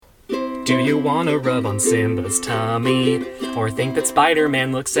Do you wanna rub on Simba's tummy? Or think that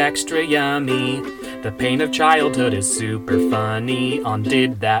Spider-Man looks extra yummy? The pain of childhood is super funny on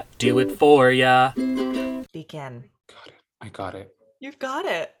Did That Do It For Ya? Begin. Got it. I got it. You've got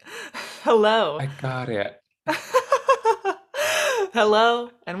it. Hello. I got it.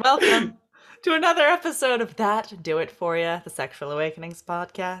 Hello and welcome to another episode of That Do It For Ya, the Sexual Awakenings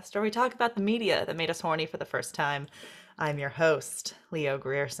podcast, where we talk about the media that made us horny for the first time. I'm your host, Leo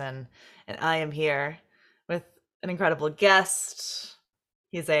Grierson, and I am here with an incredible guest.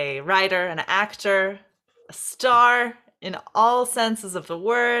 He's a writer, an actor, a star in all senses of the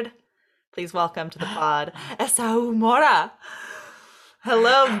word. Please welcome to the pod, Esau Mora.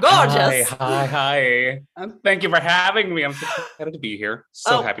 Hello, gorgeous. Hi. Thank you for having me. I'm so excited to be here.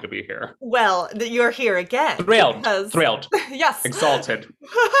 So happy to be here. Well, you're here again. Thrilled. Yes. Exalted.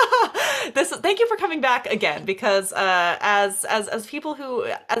 Thank you for coming back again, because as people who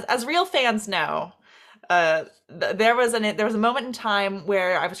as real fans know, there was a moment in time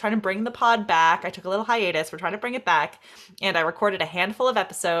where I was trying to bring the pod back. I took a little hiatus. We're trying to bring it back, and I recorded a handful of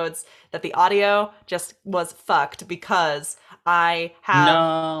episodes that the audio just was fucked because I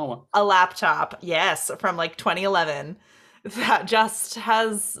have a laptop, yes, from like 2011 that just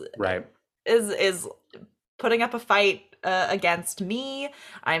is putting up a fight against me.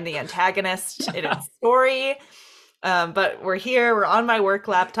 I'm the antagonist in its story. But we're here, we're on my work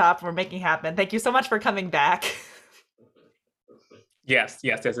laptop, we're making it happen. Thank you so much for coming back. Yes.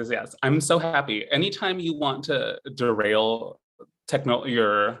 I'm so happy. Anytime you want to derail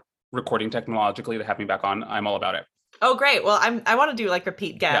your recording technologically to have me back on, I'm all about it. Oh, great. Well, I want to do like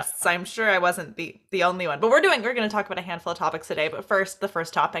repeat guests. Yeah. I'm sure I wasn't the only one, but we're going to talk about a handful of topics today. But first, the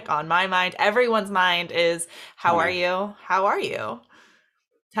first topic on my mind, everyone's mind, is how are you? How are you?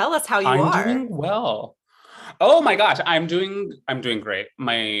 Tell us how you are. I'm doing well. Oh my gosh, I'm doing great.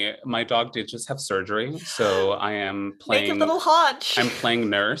 My dog did just have surgery, so I am playing naked little haunch. I'm playing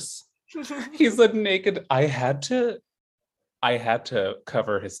nurse. He's a naked. I had to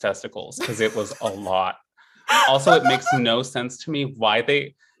cover his testicles because it was a lot. Also, it makes no sense to me why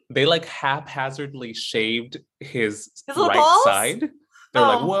they like haphazardly shaved his right balls? side. They're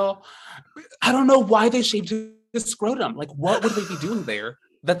like, well, I don't know why they shaved his scrotum. Like, what would they be doing there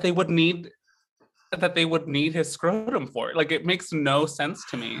that they would need his scrotum for? Like, it makes no sense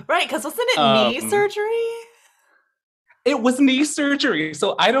to me. Right, because wasn't it knee surgery? It was knee surgery.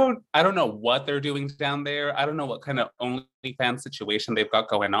 So I don't know what they're doing down there. I don't know what kind of OnlyFans situation they've got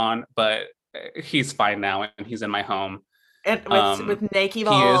going on, but he's fine now and he's in my home. And with naked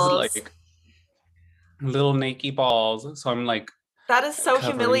balls. He is like little naked balls. So I'm like, that is so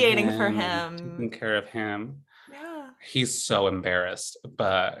humiliating for him. Taking care of him. Yeah. He's so embarrassed,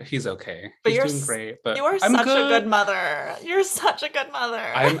 but he's okay. But he's doing great. But you are such a good mother. You're such a good mother.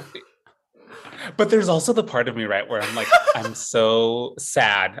 But there's also the part of me, right, where I'm like, I'm so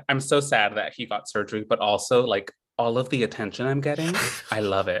sad. I'm so sad that he got surgery, but also like all of the attention I'm getting, I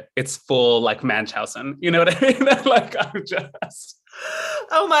love it. It's full like Munchausen. You know what I mean? Like, I'm just...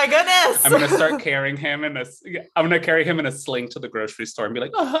 Oh my goodness. I'm gonna start carrying him in a sling to the grocery store and be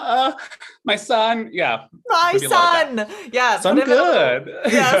like, my son. Yeah. My son. Like yeah. So I'm good.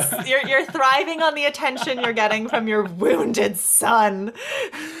 Yes. You're thriving on the attention you're getting from your wounded son.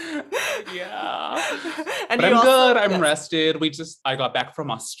 Yeah. But I'm good. I'm rested. I got back from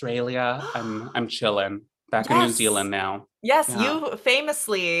Australia. I'm chilling. Back in New Zealand now. Yes, yeah. You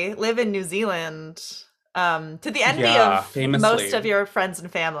famously live in New Zealand. To the envy of famously. Most of your friends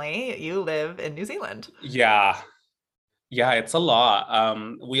and family, you live in New Zealand. Yeah, it's a lot.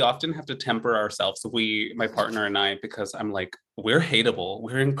 We often have to temper ourselves, my partner and I, because I'm like, we're hateable.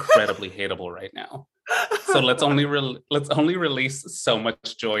 We're incredibly hateable right now. So let's only release so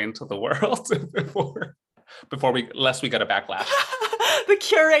much joy into the world lest we get a backlash. The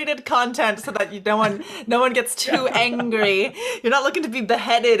curated content so that no one gets too angry. You're not looking to be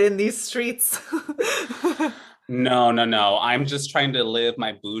beheaded in these streets. No. I'm just trying to live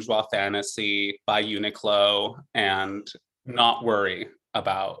my bourgeois fantasy, buy Uniqlo, and not worry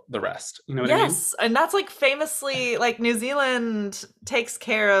about the rest. You know what I mean? Yes, and that's like famously, like New Zealand takes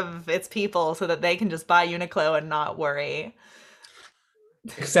care of its people so that they can just buy Uniqlo and not worry.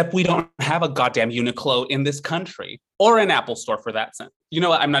 Except we don't have a goddamn Uniqlo in this country, or an Apple store for that sense. You know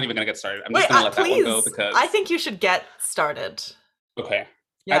what? I'm not even going to get started. I'm just going to let that one go because I think you should get started. Okay.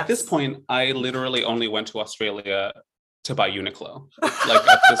 Yes. At this point, I literally only went to Australia to buy Uniqlo.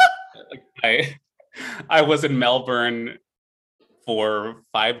 I was in Melbourne for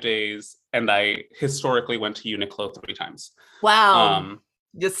 5 days, and I historically went to Uniqlo 3 times. Wow.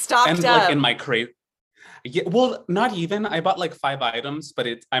 You stocked and up. Like in my crazy. Yeah, well, not even. I bought like 5 items, but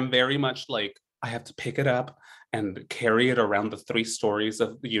I'm very much like I have to pick it up and carry it around the 3 stories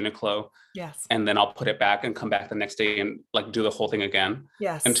of the Uniqlo, Yes. and then I'll put it back and come back the next day and like do the whole thing again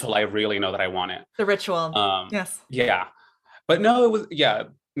Yes. until I really know that I want it. The ritual. Yes. Yeah. But no, it was, yeah,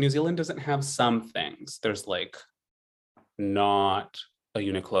 New Zealand doesn't have some things. There's like not a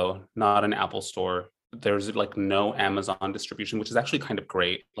Uniqlo, not an Apple store. There's like no Amazon distribution, which is actually kind of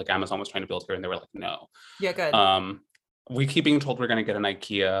great. Like Amazon was trying to build here and they were like, no. Yeah, good. We keep being told we're going to get an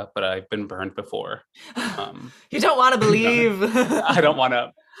IKEA, but I've been burned before. You don't want to believe. I don't want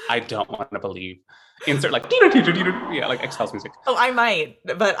to believe. Insert like yeah, like X-Files music. Oh, I might,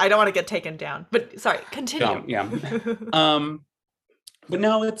 but I don't want to get taken down. But sorry, continue. Don't, yeah. But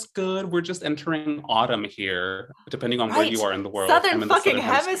no, it's good. We're just entering autumn here, depending on where you are in the world. Southern fucking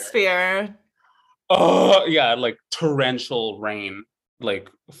hemisphere. Oh yeah, like torrential rain, like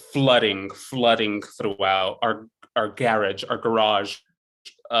flooding throughout our garage,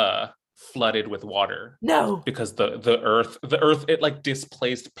 flooded with water. No, because the earth it like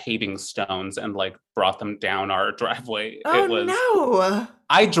displaced paving stones and like brought them down our driveway. Oh, it was no.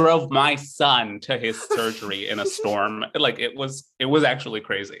 I drove my son to his surgery in a storm. Like it was actually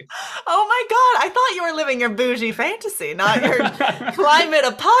crazy. Oh my God, I thought you were living your bougie fantasy, not your climate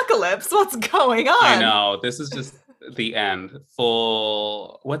apocalypse. What's going on? I know, this is just the end.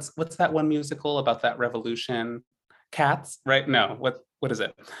 Full what's that one musical about that revolution? Cats, right? No, what is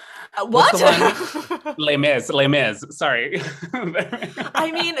it? What? Les Mis. Sorry.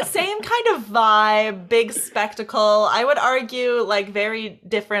 I mean, same kind of vibe, big spectacle. I would argue like very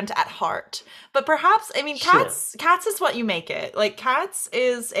different at heart. But perhaps, I mean, Cats is what you make it. Like Cats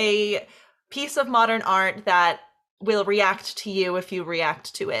is a piece of modern art that will react to you if you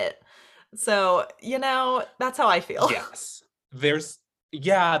react to it. So, you know, that's how I feel. Yes. There's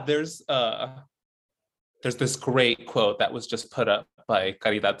this great quote that was just put up by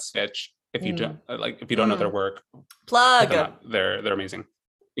Caridad Svech. If you don't know their work, plug. They're amazing.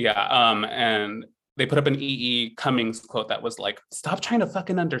 Yeah. And they put up an E.E. Cummings quote that was like, "Stop trying to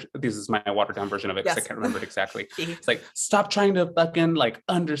fucking This is my watered down version of it because I can't remember it exactly. It's like, stop trying to fucking like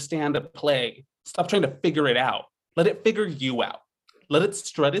understand a play. Stop trying to figure it out. Let it figure you out. Let it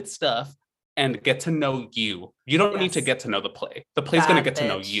strut its stuff and get to know you. You don't need to get to know the play. The play's gonna get to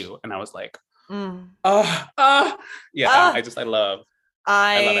know you." And I was like, I love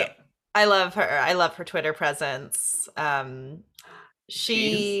it. I love her. I love her Twitter presence.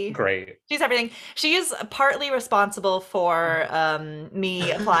 She's great. She's everything. She is partly responsible for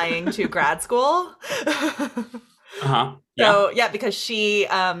me applying to grad school. Yeah. So yeah, because she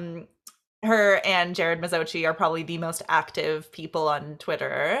her and Jared Mazzochi are probably the most active people on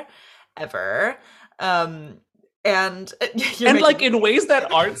Twitter ever. And like in ways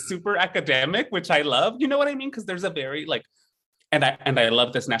that aren't super academic, which I love, you know what I mean? Because there's a very like, and I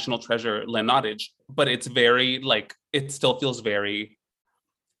love this national treasure, Lynn Nottage, but it's very like, it still feels very,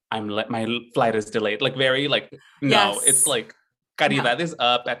 my flight is delayed. Like very like, no, it's like, Caridad is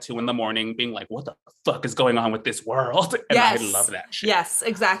up at 2 a.m. being like, what the fuck is going on with this world? And I love that shit. Yes,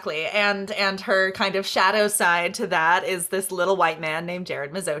 exactly. And her kind of shadow side to that is this little white man named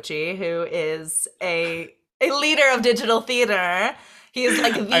Jared Mazzochi, who is a leader of digital theater. He's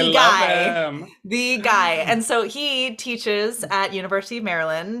like the guy. And so he teaches at University of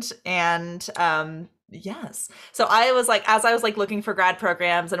Maryland. And yes. So I was like, as I was like looking for grad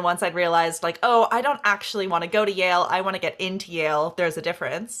programs, and once I'd realized like, oh, I don't actually want to go to Yale. I want to get into Yale. There's a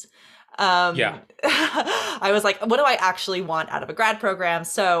difference. I was like, what do I actually want out of a grad program?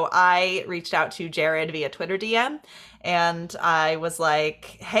 So I reached out to Jared via Twitter DM, and I was like,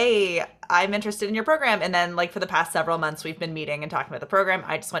 hey, I'm interested in your program. And then like for the past several months, we've been meeting and talking about the program.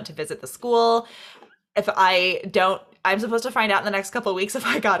 I just went to visit the school. If I don't, I'm supposed to find out in the next couple of weeks if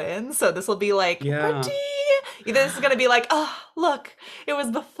I got in. So this will be like, pretty. Either this is going to be like, oh, look, it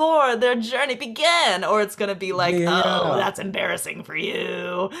was before their journey began. Or it's going to be like, oh, that's embarrassing for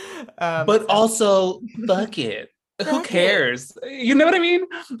you. But also, fuck it. Who cares? You know what I mean?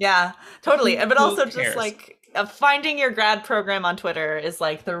 Yeah, totally. But also just like finding your grad program on Twitter is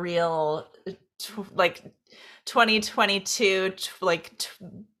like the real like 2022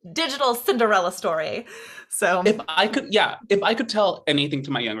 digital Cinderella story. So if I could tell anything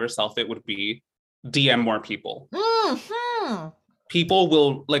to my younger self, it would be DM more people. Mm-hmm. People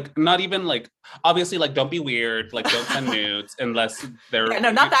will like, not even like, obviously like, don't be weird, like don't send nudes unless they're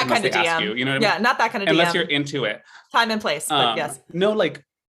not that kind of DM. You know what I mean? Not that kind of DM. Unless you're into it. Time and place, but yes. No, like,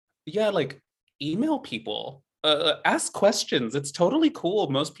 like email people, ask questions. It's totally cool.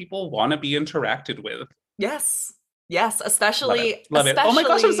 Most people want to be interacted with. Yes. Yes, Love especially it. Love it. Oh my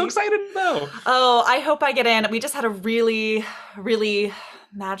gosh, I'm so especially excited though. Oh, I hope I get in. We just had a really, really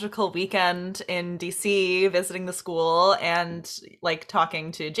magical weekend in DC visiting the school and like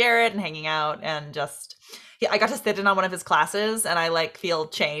talking to Jared and hanging out and just I got to sit in on one of his classes and I like feel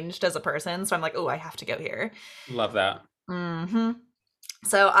changed as a person. So I'm like, oh, I have to go here. Love that. Hmm.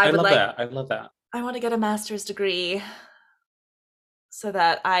 So I I would love like, that. I love that. I want to get a master's degree so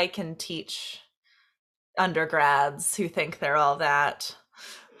that I can teach undergrads who think they're all that.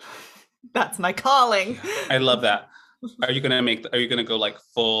 That's my calling. I love that. Are you gonna go like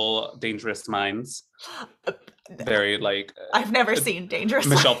full Dangerous Minds? Very like I've never seen Dangerous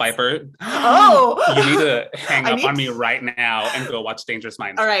Michelle Minds. Pfeiffer. Oh! You need to hang I up need on me right now and go watch Dangerous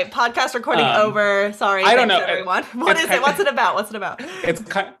Minds. All right, podcast recording over. Sorry, I don't thanks, know. everyone. What is it? What's it about? What's it about?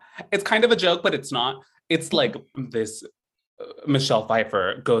 It's kind of a joke, but it's not. It's like this Michelle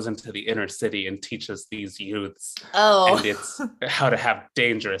Pfeiffer goes into the inner city and teaches these youths, Oh, and it's how to have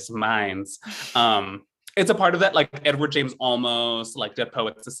dangerous minds. It's a part of that, like Edward James Olmos, like Dead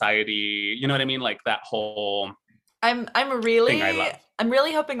Poets Society. You know what I mean? Like that whole I'm thing I really love. I'm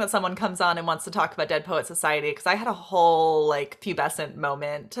really hoping that someone comes on and wants to talk about Dead Poet Society because I had a whole like pubescent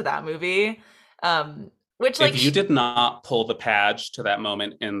moment to that movie. Which like If you did not pull the page to that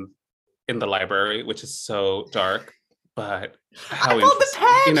moment in the library, which is so dark, but how I pulled the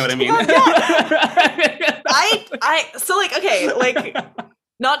interesting. You know what I mean? I so like okay, like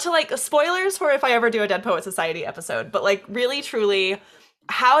not to like spoilers for if I ever do a Dead Poet Society episode, but like really truly,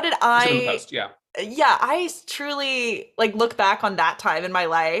 how did Post, yeah, I truly like look back on that time in my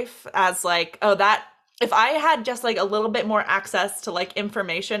life as like, oh, that if I had just like a little bit more access to like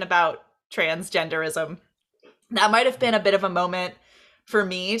information about transgenderism, that might have been a bit of a moment for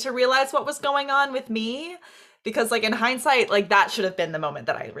me to realize what was going on with me. Because like in hindsight, like that should have been the moment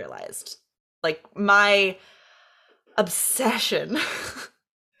that I realized like my obsession.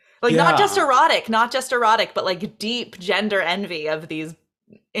 Like not just erotic, but like deep gender envy of these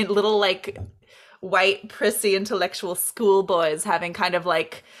little like white prissy intellectual schoolboys having kind of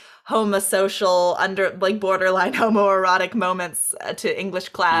like homosocial under like borderline homoerotic moments to English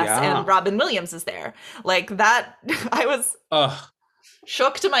class, and Robin Williams is there. Like that, I was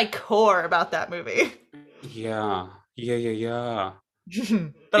shook to my core about that movie. Yeah.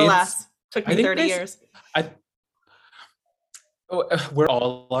 But alas, took me 30 years. We're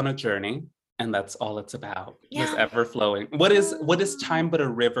all on a journey, and that's all it's about. Yeah. This ever flowing. What is time but a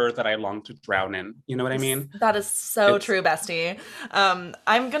river that I long to drown in? You know what I mean? That is so true, bestie. I'm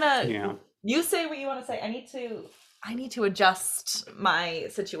gonna. Yeah. You say what you want to say. I need to adjust my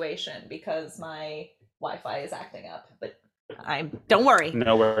situation because my Wi-Fi is acting up. But don't worry.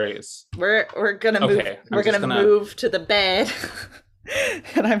 No worries. We're gonna move. Okay, we're gonna move to the bed.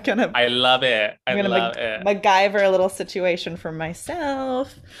 And I'm gonna. I love it. I'm gonna love it. MacGyver a little situation for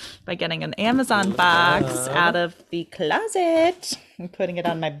myself by getting an Amazon box out of the closet and putting it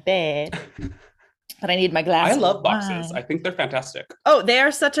on my bed. But I need my glass. I love boxes. I think they're fantastic. Oh, they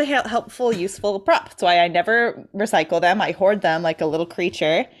are such a helpful, useful prop. That's why I never recycle them. I hoard them like a little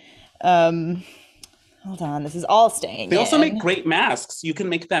creature. Hold on, this is all staying. They also make great masks. You can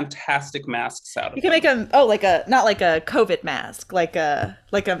make fantastic masks out of them. You can make them. Oh, like a not like a COVID mask, like a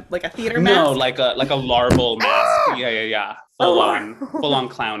theater mask. No, like a larval mask. Yeah. Full on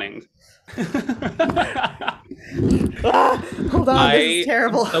clowning. Hold on, this is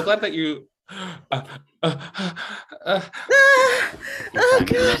terrible. I'm so glad that you. Oh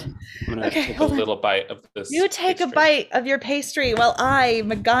god. I'm gonna take a little bite of this. You take pastry. A bite of your pastry while I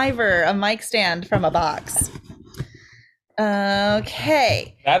MacGyver a mic stand from a box.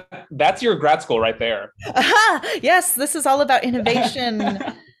 Okay. That's your grad school right there. Aha! Yes, this is all about innovation,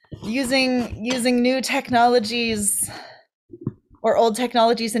 using new technologies or old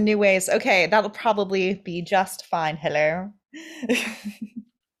technologies in new ways. Okay, that'll probably be just fine. Hello.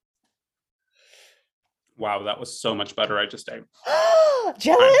 Wow, that was so much better. I just ate.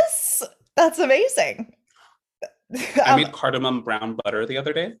 Jealous? That's amazing. I made cardamom brown butter the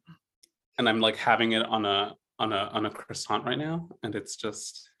other day, and I'm like having it on a croissant right now, and it's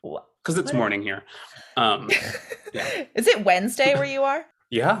just because it's morning here. Yeah. Is it Wednesday where you are?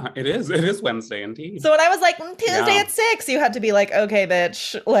 Yeah, it is. It is Wednesday indeed. So when I was like Tuesday at 6, you had to be like, okay,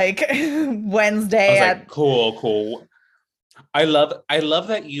 bitch, like Wednesday. I was like, cool. I love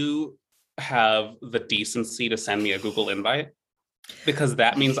that you have the decency to send me a Google invite, because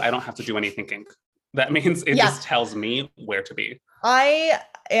that means I don't have to do any thinking. That means it just tells me where to be. I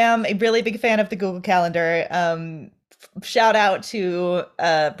am a really big fan of the Google Calendar. Shout out to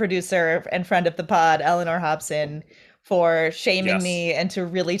producer and friend of the pod, Eleanor Hobson. for shaming Yes. me into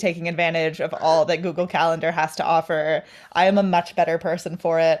really taking advantage of all that Google Calendar has to offer. I am a much better person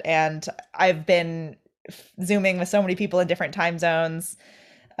for it, and I've been Zooming with so many people in different time zones.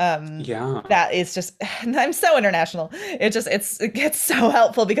 Yeah. That is just I'm so international. It gets so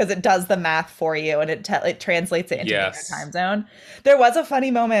helpful because it does the math for you and it translates it into your Yes. time zone. There was a funny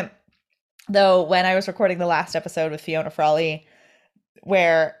moment though when I was recording the last episode with Fiona Frawley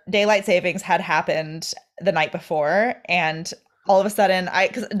where daylight savings had happened the night before, and all of a sudden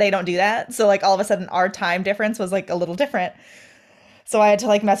because they don't do that, so like all of a sudden our time difference was like a little different. So I had to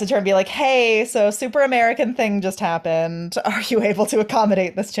like message her and be like, hey, so super American thing just happened. Are you able to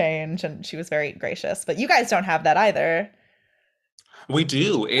accommodate this change? And she was very gracious. But you guys don't have that either. We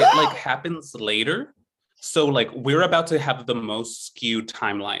do. It like happens later. So like we're about to have the most skewed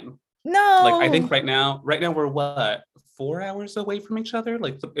timeline. Like I think No. right now we're what, 4 hours away from each other?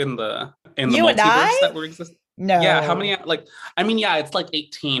 Like in the You and multiverse I? that we're existing. Yeah, how No. many like I mean, yeah, it's like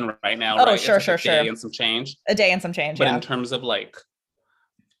 18 right now, Oh, right? It's sure, like a sure, day sure. and some change. A day and some change, But yeah. in terms of like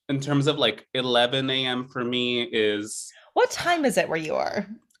 11 a.m. for me is What time is it where you are?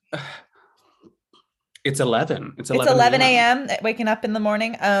 it's 11. It's It's 11 11 a.m. a.m. waking up in the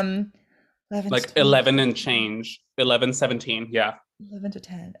morning. 11 to Like 12, 11 and change, 11:17, yeah, 11 to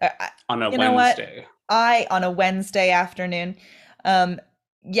 10. on a You know what? Wednesday. On a Wednesday afternoon. Um,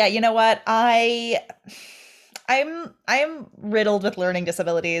 yeah, you know what? I'm riddled with learning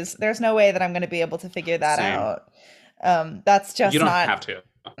disabilities. There's no way that I'm going to be able to figure that Same. out. That's You just don't not. have to.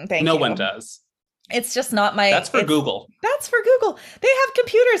 Thank No one you. does. It's just not my. That's for Google. That's for Google. They have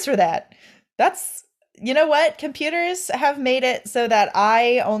computers for that. That's You know what? Computers have made it so that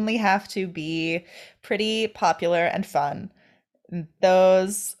I only have to be pretty popular and fun.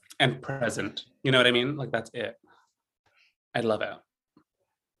 Those. And present. You know what I mean? Like that's it. I love it.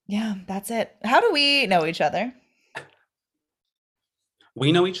 Yeah, that's it. How do we know each other?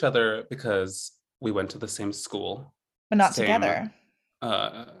 We know each other because we went to the same school, But not same, together.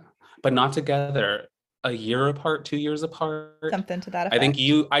 uh, but not together. A year apart, 2 years apart. Something to that I think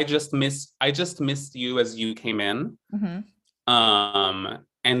effect. I just missed you as you came in. Hmm.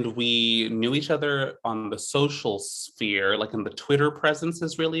 And we knew each other on the social sphere, like in the Twitter presence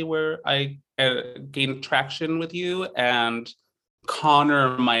is really where I gained traction with you. And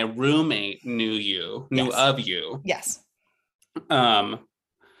Connor, my roommate, knew Yes. of you. Yes. Um,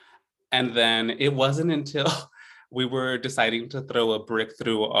 and then it wasn't until we were deciding to throw a brick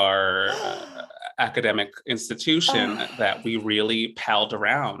through our academic institution that we really palled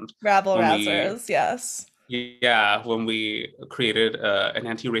around. Rabble when rousers, yes. when we created an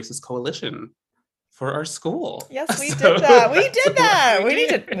anti-racist coalition for our school. Yes, we did that. We did that. We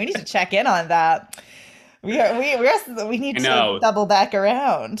did. We need to check in on that. We need to double back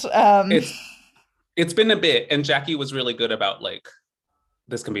around. It's been a bit, and Jackie was really good about like,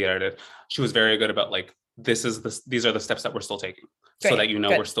 this can be edited. She was very good about like, these are the steps that we're still taking. Great, so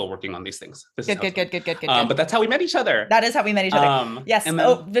that we're still working on these things. Good. But that's how we met each other. That is how we met each other. Yes. And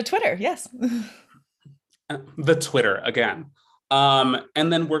then, the Twitter. Yes. The Twitter again.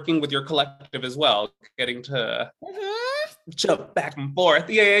 And then working with your collective as well, getting to jump back and forth.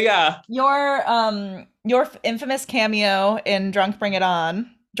 Yeah. Your infamous cameo in Drink It On,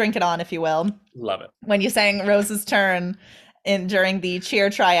 if you will. Love it. When you sang Rose's Turn during the cheer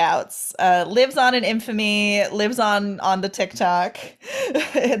tryouts, lives on in infamy, lives on the TikTok.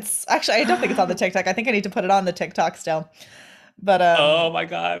 It's actually, I don't think it's on the TikTok. I think I need to put it on the TikTok still. But oh my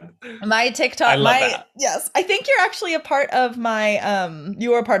God, my TikTok, I love that. Yes, I think you're actually a part of my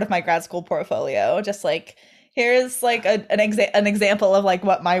you were part of my grad school portfolio. Just like, here's like an example of like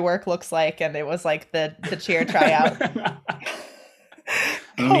what my work looks like, and it was like the cheer tryout.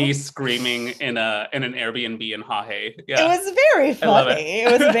 Me screaming in an Airbnb in Hahe. Yeah. It was very funny.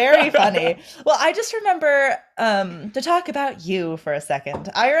 It was very funny. Well, I just remember to talk about you for a second.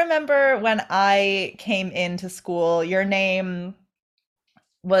 I remember when I came into school, your name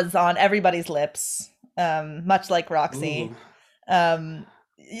was on everybody's lips, much like Roxy. I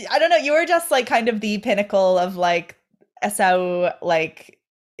don't know. You were just like kind of the pinnacle of like SO, like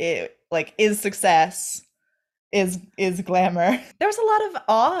is success. Is glamour. There was a lot of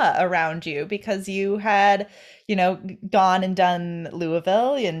awe around you because you had, gone and done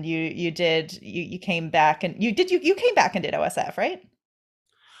Louisville, and you came back and you came back and did OSF, right?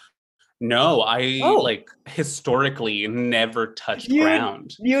 No, I like historically never touched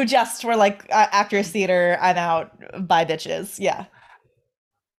ground. You just were like, actors theater, I'm out, bye bitches. Yeah.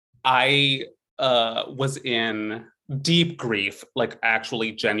 I was in deep grief, like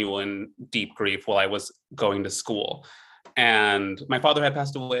actually genuine deep grief while I was going to school. And my father had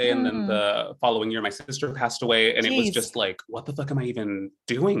passed away, and then Mm. the following year my sister passed away, and it was Jeez. just like, what the fuck am I even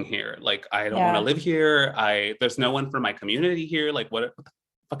doing here? Like, I don't want Yeah. to live here. There's no one from my community here. Like, what the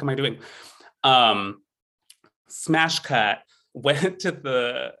fuck am I doing? Smash cut, went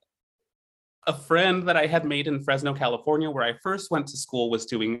to a friend that I had made in Fresno, California, where I first went to school, was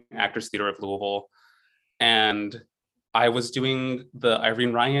doing Actors Theater of Louisville. And I was doing the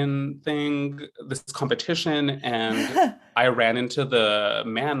Irene Ryan thing, this competition, and I ran into the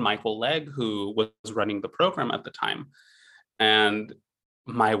man, Michael Legg, who was running the program at the time. And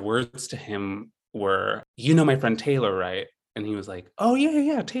my words to him were, you know my friend Taylor, right? And he was like, oh,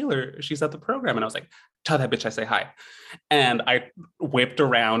 yeah, Taylor, she's at the program. And I was like, tell that bitch I say hi. And I whipped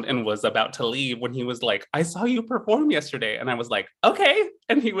around and was about to leave when he was like, I saw you perform yesterday. And I was like, okay.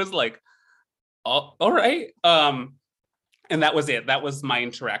 And he was like, oh, all right. And that was it. That was my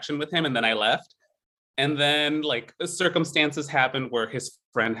interaction with him. And then I left. And then like circumstances happened where his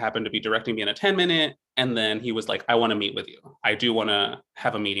friend happened to be directing me in a 10-minute. And then he was like, I want to meet with you. I do want to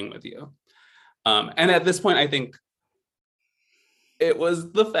have a meeting with you. And at this point, I think it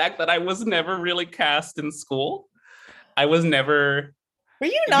was the fact that I was never really cast in school. I was never, Were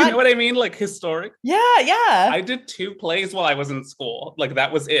you not? you know what I mean? Like historic. Yeah. I did 2 plays while I was in school. Like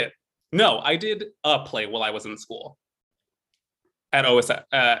that was it. No, I did a play while I was in school at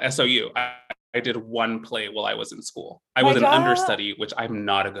SOU. I did 1 play while I was in school. I was an understudy, which I'm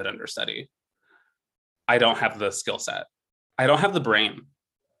not a good understudy. I don't have the skill set. I don't have the brain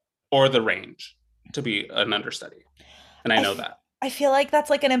or the range to be an understudy. And I know that. I feel like that's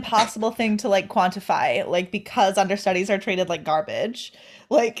like an impossible thing to like quantify, like because understudies are treated like garbage.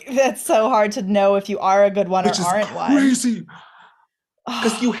 Like that's so hard to know if you are a good one Which or is aren't one. Crazy.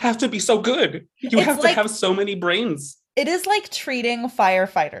 Because you have to be so good. You It's have to like- have so many brains. It is like treating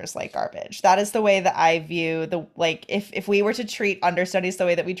firefighters like garbage. That is the way that I view the, like, if we were to treat understudies the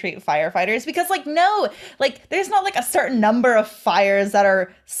way that we treat firefighters, because like, no, like there's not like a certain number of fires that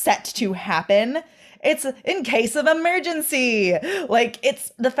are set to happen. It's in case of emergency. Like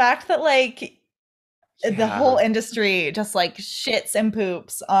it's the fact that like the whole industry just like shits and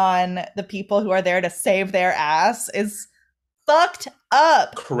poops on the people who are there to save their ass is fucked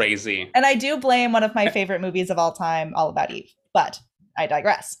up. Crazy. And I do blame one of my favorite movies of all time, All About Eve. But I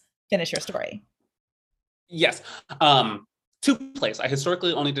digress. Finish your story. Yes. 2 plays. I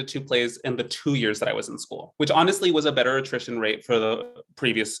historically only did 2 plays in the 2 years that I was in school, which honestly was a better attrition rate for the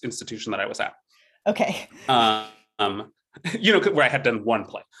previous institution that I was at. Okay. You know, where I had done 1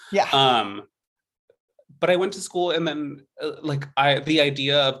 play. Yeah. But I went to school, and then the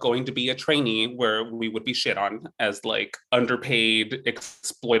idea of going to be a trainee where we would be shit on as like underpaid,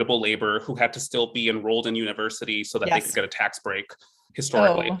 exploitable labor who had to still be enrolled in university so that they could get a tax break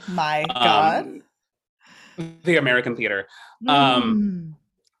historically. Oh my God. The American theater. And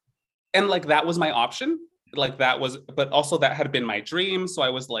like that was my option. Like that was, but also that had been my dream. So I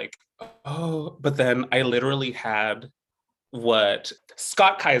was like, oh, but then I literally had what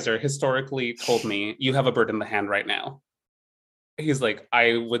Scott Kaiser historically told me, you have a bird in the hand right now. He's like,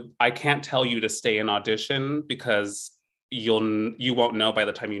 I can't tell you to stay in audition because you won't know by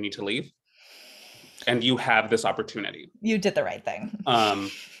the time you need to leave. And you have this opportunity. You did the right thing.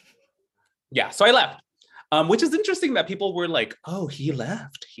 Yeah, so I left. Which is interesting that people were like, oh, he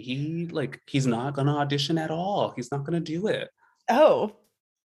left. He's not gonna audition at all. He's not gonna do it. Oh.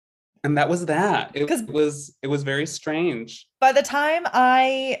 And that was that. It was very strange. By the time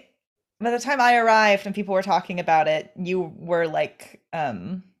I arrived and people were talking about it, you were like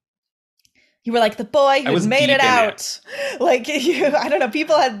the boy who made it out. Like you, I don't know.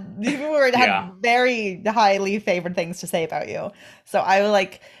 People had very highly favored things to say about you. So I was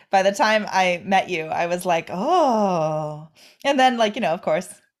like, by the time I met you, I was like, oh. And then like, you know, of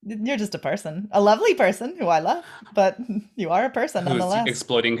course, you're just a person, a lovely person who I love, but you are a person nonetheless. Who's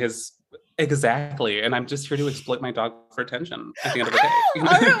exploiting his exactly, and I'm just here to exploit my dog for attention at the end of the day.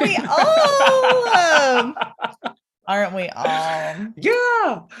 Aren't we all? Aren't we all?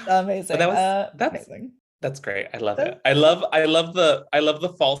 Yeah, amazing. That's amazing. That's great. I love it. I love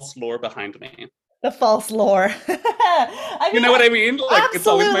the false lore behind me. The false lore. I mean, you know what I mean? Like it's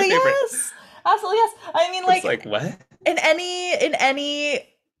always my favorite. Yes. Absolutely yes. I mean, like, it's like what? In any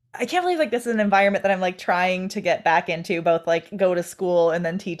I can't believe like this is an environment that I'm like trying to get back into, both like go to school and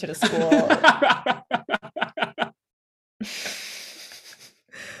then teach at a school.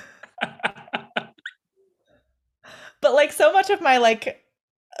 But like so much of my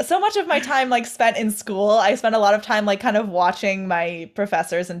time like spent in school, I spent a lot of time like kind of watching my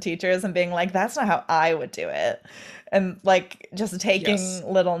professors and teachers and being like, that's not how I would do it. And like just taking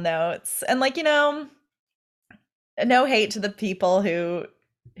little notes. And like, you know, no hate to the people who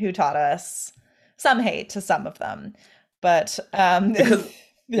taught us. Some hate to some of them, but Because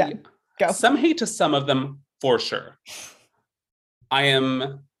yeah, go. some hate to some of them for sure. I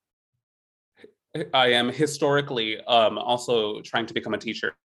am historically also trying to become a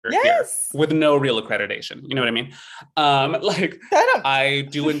teacher here with no real accreditation. You know what I mean? Like I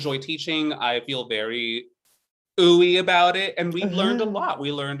do enjoy teaching. I feel very ooey about it, and we learned a lot.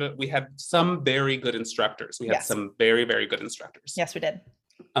 We had some very good instructors. We had some very, very good instructors. Yes, we did.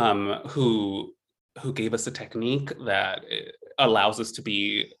 Who gave us a technique that allows us to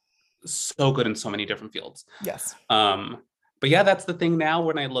be so good in so many different fields. Yes. But yeah, that's the thing now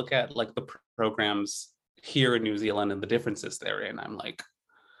when I look at like the programs here in New Zealand and the differences there, and I'm like,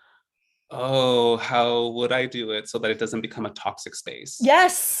 oh, how would I do it so that it doesn't become a toxic space?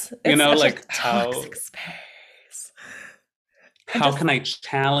 Yes. You know, like toxic space. How can I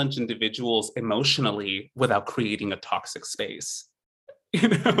challenge individuals emotionally without creating a toxic space? You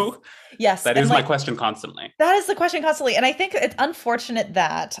know? Yes. That is my question constantly. That is the question constantly. And I think it's unfortunate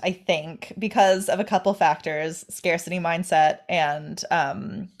that because of a couple factors, scarcity mindset, and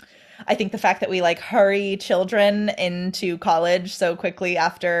I think the fact that we like hurry children into college so quickly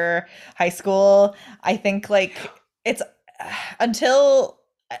after high school, I think like it's until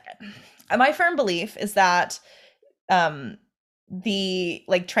my firm belief is that the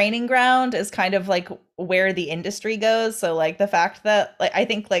like training ground is kind of like where the industry goes. So like the fact that like I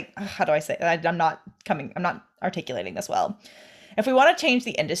think like how do I say I'm not articulating this well. If we want to change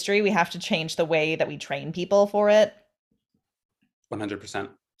the industry, we have to change the way that we train people for it. 100%.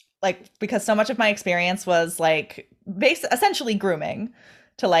 Like because so much of my experience was like essentially grooming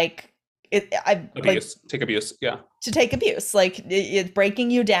to like abuse, like, take abuse, yeah. To take abuse, like it's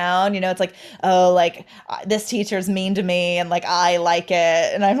breaking you down, you know. It's like, oh, like this teacher's mean to me, and like I like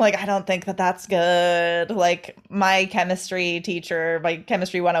it, and I'm like, I don't think that that's good. Like my chemistry teacher, my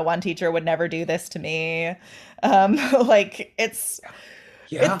chemistry 101 teacher would never do this to me. Like it's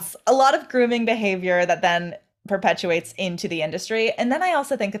a lot of grooming behavior that then perpetuates into the industry. And then I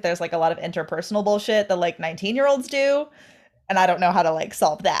also think that there's like a lot of interpersonal bullshit that like 19-year-olds do, and I don't know how to like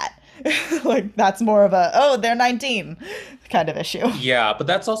solve that. Like that's more of a they're 19 kind of issue. Yeah, but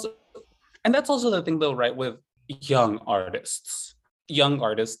that's also the thing though, right, with young artists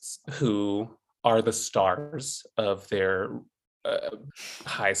who are the stars of their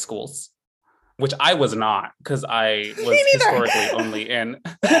high schools, which I was not, because I was historically only in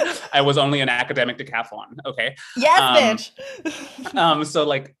I was only in academic decathlon. Okay. Yes, bitch. So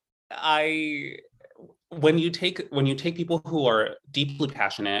like when you take people who are deeply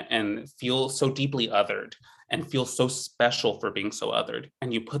passionate and feel so deeply othered and feel so special for being so othered,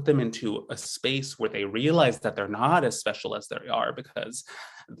 and you put them into a space where they realize that they're not as special as they are because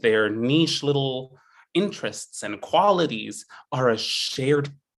their niche little interests and qualities are a shared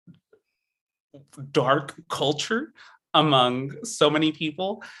dark culture among so many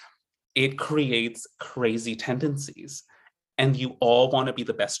people, it creates crazy tendencies. And you all want to be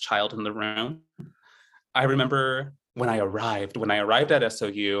the best child in the room. I remember when I arrived at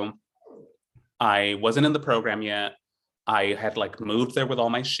SOU, I wasn't in the program yet. I had like moved there with all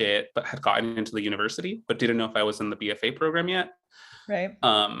my shit, but had gotten into the university, but didn't know if I was in the BFA program yet. Right.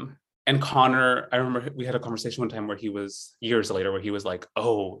 And Connor, I remember we had a conversation one time where he was, years later, where he was like,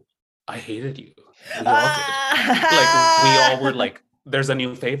 oh, I hated you. We all did. Like, we all were like, there's a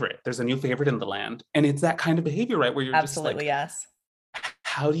new favorite. There's a new favorite in the land. And it's that kind of behavior, right? Where you're absolutely just like, yes.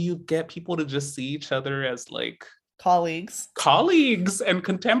 How do you get people to just see each other as like colleagues and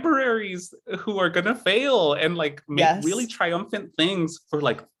contemporaries who are gonna fail and like make really triumphant things for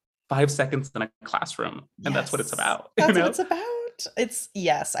like 5 seconds in a classroom? And that's what it's about. That's what it's about. It's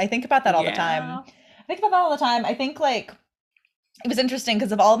I think about that all the time. I think like it was interesting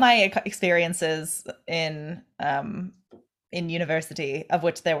because of all my experiences in university, of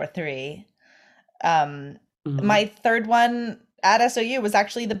which there were 3. My third one at SOU was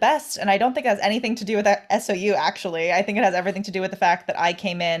actually the best, and I don't think it has anything to do with that SOU actually. I think it has everything to do with the fact that I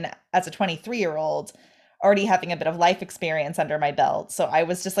came in as a 23-year-old already having a bit of life experience under my belt. So I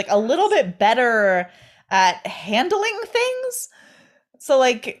was just like a little bit better at handling things. So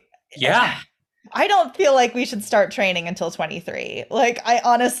like I don't feel like we should start training until 23. Like I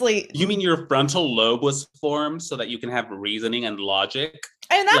honestly You mean your frontal lobe was formed so that you can have reasoning and logic?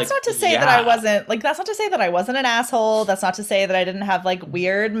 And that's not to say that I wasn't like, that's not to say that I wasn't an asshole. That's not to say that I didn't have like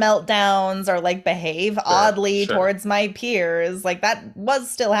weird meltdowns or like behave oddly towards my peers. Like that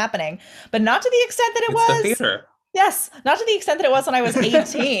was still happening, but not to the extent that it was. The theater. Yes. Not to the extent that it was when I was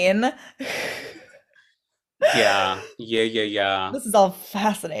 18. Yeah. Yeah. This is all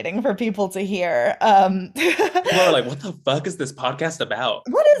fascinating for people to hear. People are like, what the fuck is this podcast about?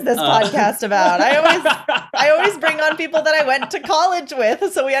 What is this podcast about? I always bring on people that I went to college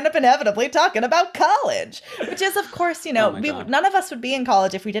with, so we end up inevitably talking about college, which is, of course, Oh my God. none of us would be in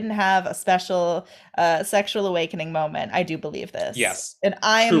college if we didn't have a special sexual awakening moment. I do believe this, Yes, and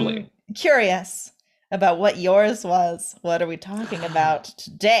I'm truly. curious about what yours was. What are we talking about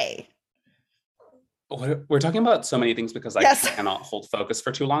today? We're talking about so many things because I Yes, cannot hold focus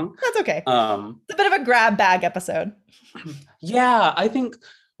for too long. that's okay. Um, It's a bit of a grab bag episode. yeah, I think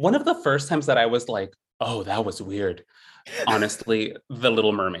one of the first times that I was like, oh, that was weird. Honestly, The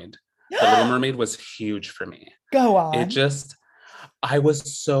Little Mermaid. The Little Mermaid was huge for me. Go It on. just, I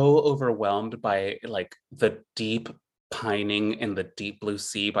was so overwhelmed by like the deep pining in the deep blue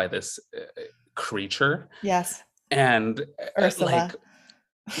sea by this creature. Yes, And like Ursula.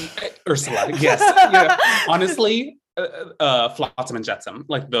 Ursula, yes. Yeah. Honestly, Flotsam and Jetsam,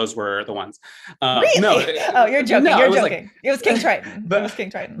 like those were the ones. No, Really? Oh, you're joking. no, You're it was like joking. It was King Triton. It was the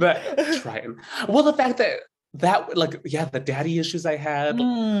King Triton. the Triton. Well, the fact that like yeah, the daddy issues I had,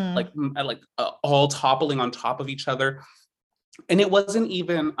 Mm. like all toppling on top of each other, and it wasn't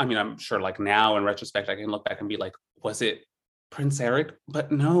even. I mean, I'm sure like now in retrospect, I can look back and be like, was it Prince Eric?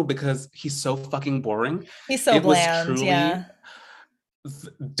 But no, because he's so fucking boring. He's so It was bland. truly Yeah.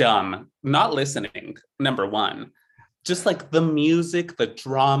 dumb, not listening, number one. Just like the music, the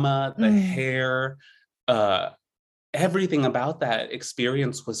drama, the Mm. hair, uh, everything about that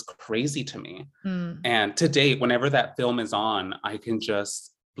experience was crazy to me. Mm. And to date, whenever that film is on, I can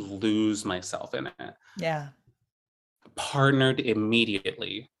just lose myself in it. Yeah. Partnered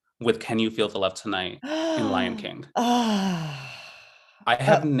immediately with Can You Feel the Love Tonight in Lion King. Ah. I Oh,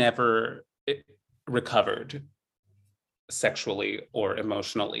 have never recovered sexually or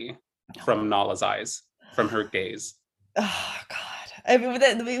emotionally from Nala's eyes, from her gaze. oh God. I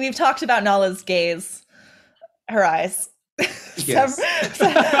mean, we've talked about Nala's gaze, her eyes. Yes.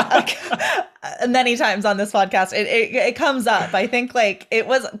 Like, many times on this podcast. It comes up. I think like it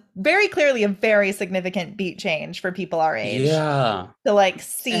was very clearly a very significant beat change for people our age Yeah. to like And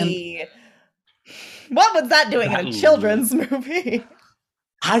see what was that doing in that a children's movie.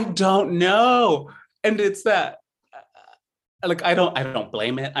 I don't know. And it's that like I don't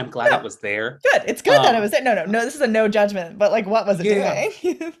blame it. I'm glad No, it was there. good. It's good that it Um was there. No. This is a no judgment. But like, what was it yeah.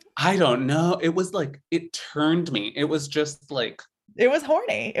 doing? I don't know. It was like it turned me. It was just like It was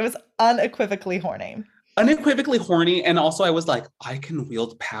horny. It was unequivocally horny. unequivocally horny. And also I was like, I can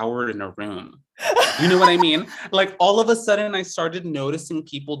wield power in a room. You know what I mean? Like all of a sudden I started noticing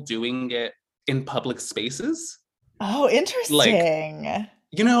people doing it in public spaces. Oh, Like, interesting.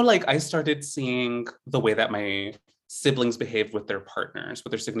 you know, like I started seeing the way that my siblings behaved with their partners,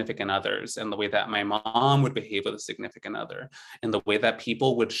 with their significant others, and the way that my mom would behave with a significant other, and the way that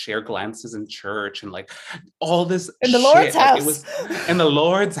people would share glances in church, and like all this In the shit. Lord's Like it house. was in the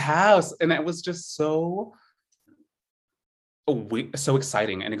Lord's house, and it was just so so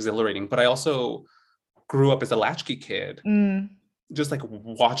exciting and exhilarating. But I also grew up as a latchkey kid, Mm. just like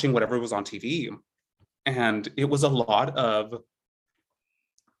watching whatever was on TV, and it was a lot of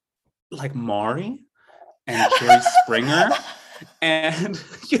like Maury and Jerry Springer. And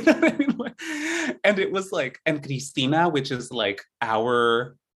you know what I mean? And it was like, and Christina, which is like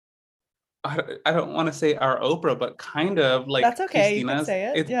our, I don't want to say our Oprah, but kind of like That's okay. You can Christina's, say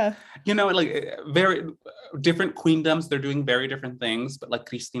it. it's, Yeah. you know, like very different queendoms, they're doing very different things, but like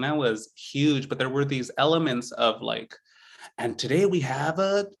Christina was huge, but there were these elements of like, and today we have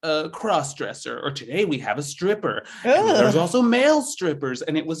a cross dresser, or today we have a stripper, and there's Ugh. also male strippers.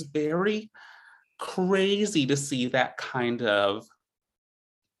 And it was very crazy to see that kind of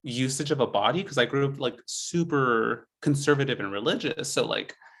usage of a body, because I grew up like super conservative and religious. So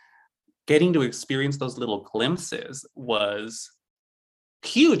like getting to experience those little glimpses was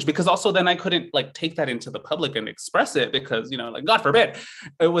huge, because also then I couldn't like take that into the public and express it, because, you know, like God forbid,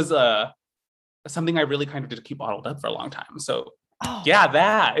 it was something I really kind of did keep bottled up for a long time. So Oh. yeah,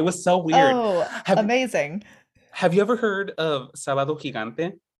 that it was so weird. Oh, amazing. Have you ever heard of Sábado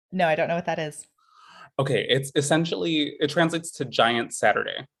Gigante? No, I don't know what that is. Okay, it's essentially, it translates to Giant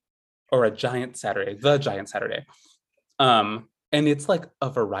Saturday, or a Giant Saturday, the Giant Saturday. And it's like a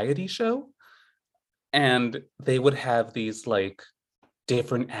variety show, and they would have these like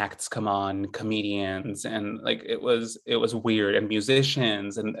different acts come on, comedians, and like it was weird, and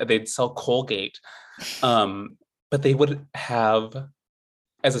musicians, and they'd sell Colgate. But they would have,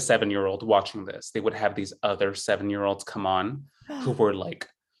 as a 7-year-old watching this, they would have these other 7-year-olds come on who were like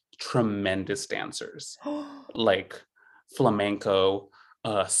tremendous dancers, like flamenco,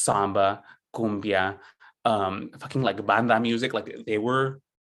 samba, cumbia, fucking like banda music, like they were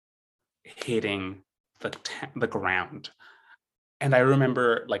hitting the ground. And I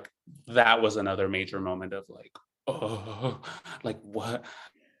remember like that was another major moment of like, oh, like what?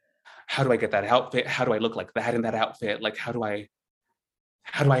 How do I get that outfit? How do I look like that in that outfit? Like how do I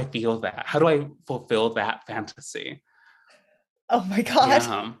feel that? How do I fulfill that fantasy? Oh my God.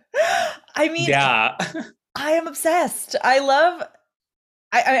 Yeah. I mean, Yeah. I am obsessed.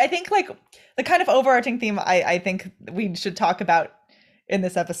 I think like the kind of overarching theme I think we should talk about in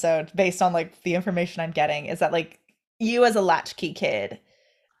this episode based on like the information I'm getting is that like you as a latchkey kid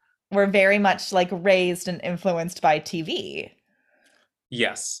were very much like raised and influenced by TV.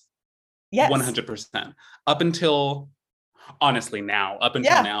 Yes. Yes. 100%. Up until honestly now, up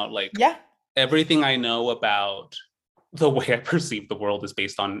until Yeah. now, like Yeah. everything I know about the way I perceive the world is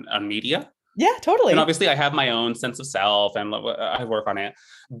based on media. Yeah, And totally. obviously I have my own sense of self and I work on it,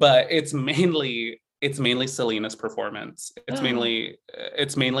 but it's mainly Selena's performance. It's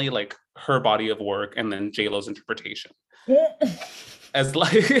mainly like her body of work and then J-Lo's interpretation. As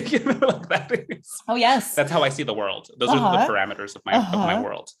like, like that is. Oh yes. That's how I see the world. Those are the parameters of my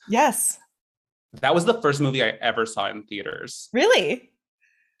world. Yes. That was the first movie I ever saw in theaters. Really?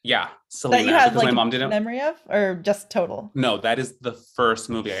 Yeah, Selena. That you have because like my mom didn't memory of, or just total? No, that is the first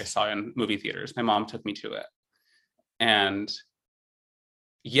movie I saw in movie theaters. My mom took me to it, and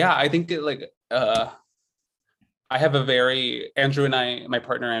yeah, I think I have a very my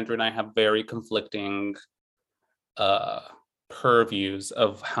partner Andrew and I have very conflicting purviews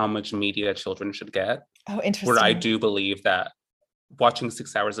of how much media children should get. Oh, interesting. Where I do believe that watching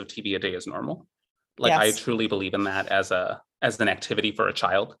 6 hours of TV a day is normal. Like I truly believe in that as an activity for a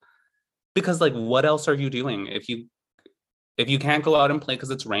child. Because like what else are you doing if you can't go out and play because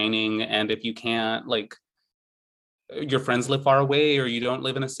it's raining, and if you can't, like, your friends live far away or you don't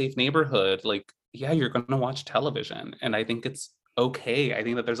live in a safe neighborhood, like, yeah, you're going to watch television. And I think it's okay. I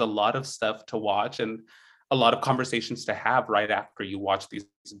think that there's a lot of stuff to watch and a lot of conversations to have right after you watch these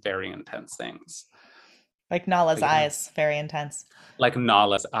very intense things. Like Nala's eyes, very intense. Like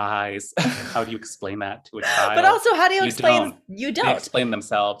Nala's eyes. How do you explain that to a child? But also, how do you explain? You don't. They explain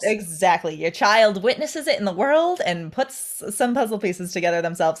themselves. Exactly. Your child witnesses it in the world and puts some puzzle pieces together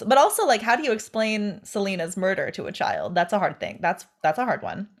themselves. But also, like, how do you explain Selena's murder to a child? That's a hard thing. That's a hard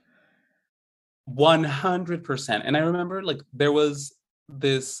one. 100%. And I remember, like, there was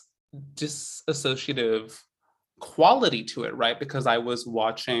this disassociative quality to it, right? Because I was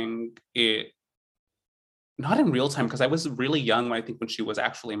watching it not in real time, because I was really young, I think, when she was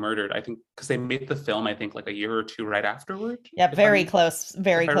actually murdered. I think because they made the film, I think, like a year or two right afterward. Yeah, very close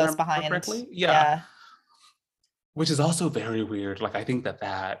behind. Correctly. Yeah. Which is also very weird. Like, I think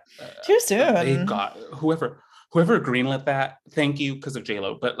that too soon. They got whoever greenlit that. Thank you, because of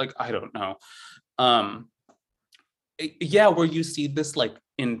J-Lo. But like, I don't know. Yeah, where you see this like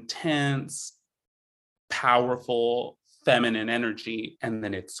intense, powerful, feminine energy, and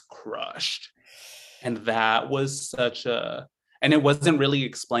then it's crushed. And that was and it wasn't really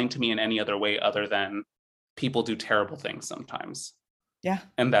explained to me in any other way other than people do terrible things sometimes. Yeah.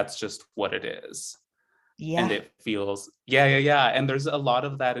 And that's just what it is. Yeah. And it feels, yeah. And there's a lot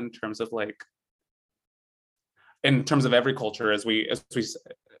of that in terms of every culture, as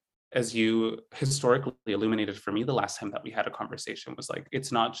you historically illuminated for me the last time that we had a conversation, was like,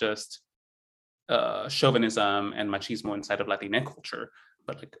 it's not just chauvinism and machismo inside of Latina culture,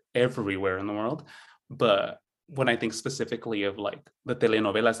 but like everywhere in the world. But when I think specifically of like the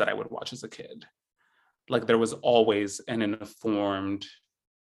telenovelas that I would watch as a kid, like there was always an informed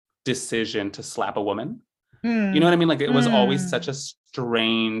decision to slap a woman. You know what I mean? Like it was always such a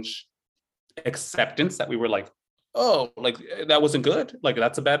strange acceptance that we were like, oh, like that wasn't good. Like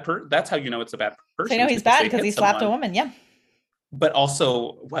that's a bad person. That's how you know it's a bad person. So, he's bad because he slapped a woman. Yeah. But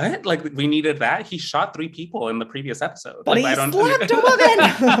also, what? Like we needed that? He shot 3 people in the previous episode. But like, he slapped a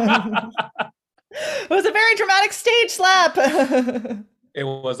woman. It was a very dramatic stage slap. It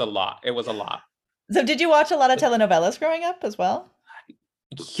was a lot. So did you watch a lot of telenovelas growing up as well?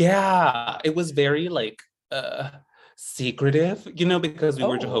 Yeah, it was very like secretive, because we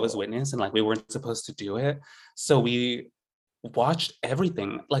were Jehovah's Witness and like we weren't supposed to do it. So we watched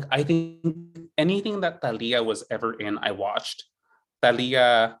everything. Like I think anything that Thalia was ever in, I watched.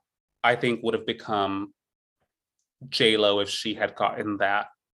 Thalia, I think, would have become J-Lo if she had gotten that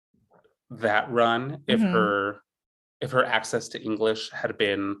run, if her access to English had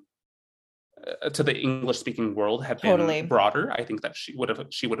been to the English speaking world had been broader. I think that she would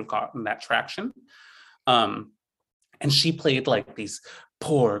have gotten that traction. And she played like these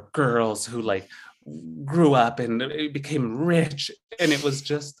poor girls who like grew up and became rich, and it was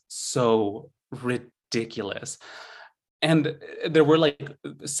just so ridiculous. And there were like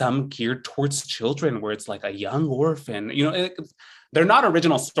some geared towards children where it's like a young orphan, they're not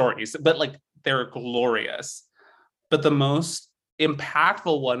original stories, but like they're glorious. But the most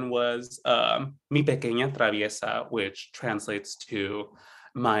impactful one was Mi Pequeña Traviesa, which translates to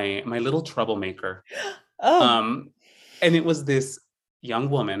my little troublemaker. Oh. And it was this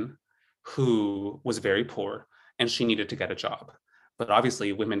young woman who was very poor and she needed to get a job. But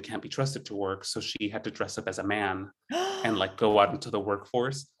obviously women can't be trusted to work. So she had to dress up as a man and like go out into the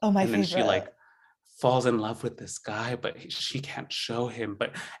workforce. Oh, my and then favorite. she like falls in love with this guy, but she can't show him,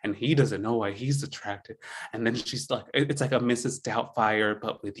 and he doesn't know why he's attracted. And then she's like, it's like a Mrs. Doubtfire,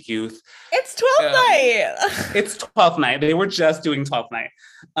 but with youth. It's 12th night. It's 12th night. They were just doing 12th night.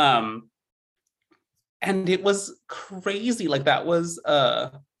 And it was crazy. Like that was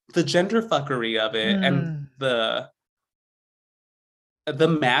the gender fuckery of it and the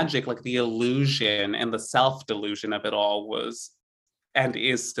magic, like the illusion and the self-delusion of it all was and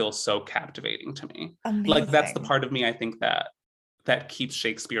is still so captivating to me. Amazing. Like that's the part of me I think that keeps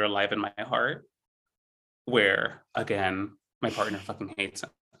Shakespeare alive in my heart, where again my partner fucking hates him.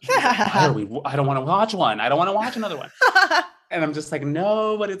 I don't want to watch one. I don't want to watch another one. And I'm just like,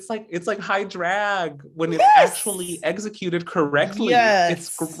 no, but it's like high drag when it's actually executed correctly. Yes.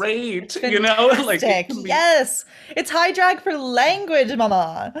 It's great, It's like yes, it's high drag for language,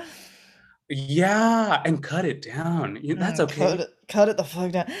 mama. Yeah, and cut it down. That's okay. Cut it the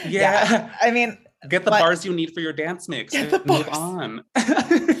fuck down. Yeah. I mean, get the bars you need for your dance mix and move on.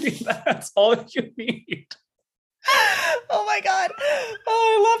 That's all you need. Oh my God.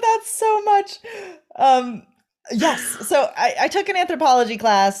 Oh, I love that so much. Yes. So I took an anthropology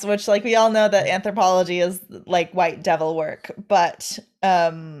class, which like we all know that anthropology is like white devil work, but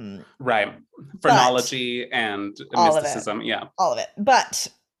right. Phrenology and mysticism. Yeah. All of it. But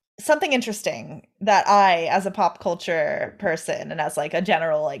something interesting that I, as a pop culture person and as like a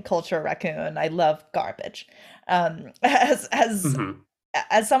general like culture raccoon, I love garbage. As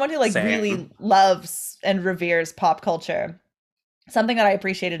someone who like really loves and reveres pop culture, something that I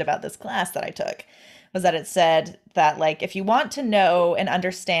appreciated about this class that I took was that it said that like if you want to know and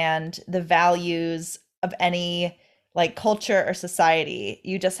understand the values of any like culture or society,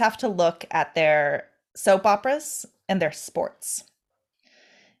 you just have to look at their soap operas and their sports.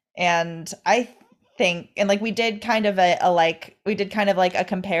 And I think, and like we did kind of a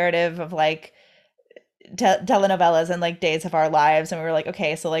comparative of like telenovelas and like Days of Our Lives, and we were like,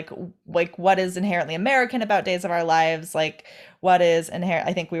 okay, so like what is inherently American about Days of Our Lives, like what is inherent.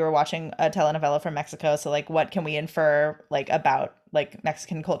 I think we were watching a telenovela from Mexico, so like what can we infer like about like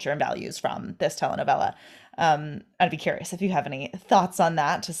Mexican culture and values from this telenovela. I'd be curious if you have any thoughts on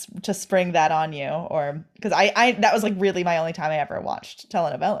that, to spring that on you, or because I that was like really my only time I ever watched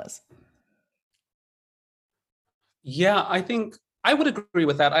telenovelas. Yeah, I think I would agree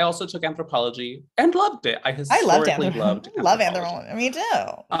with that. I also took anthropology and loved it. I loved anthropology. Love anthropology. Me too.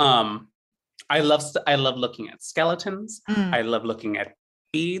 I love looking at skeletons. I love looking at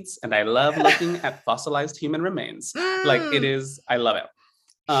beads, and I love looking at fossilized human remains. Like I love it.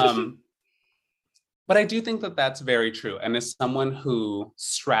 But I do think that that's very true. And as someone who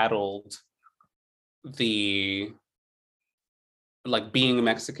straddled the like being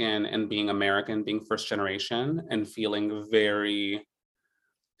Mexican and being American, being first generation, and feeling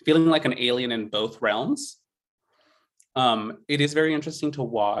like an alien in both realms, it is very interesting to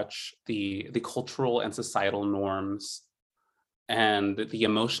watch the cultural and societal norms and the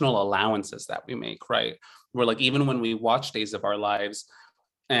emotional allowances that we make, right? Where like even when we watch Days of Our Lives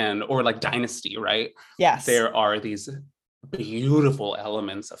or like Dynasty, right? Yes. There are these beautiful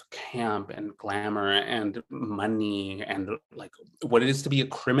elements of camp and glamour and money and like what it is to be a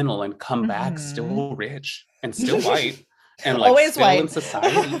criminal and come back still rich and still white and like always still white in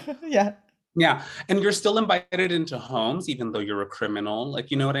society. Yeah. And you're still invited into homes even though you're a criminal,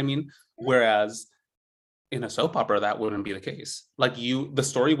 like, you know what I mean? Whereas in a soap opera that wouldn't be the case. Like the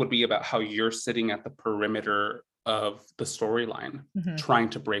story would be about how you're sitting at the perimeter of the storyline, trying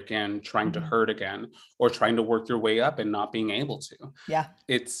to break in, trying to hurt again, or trying to work your way up and not being able to. Yeah.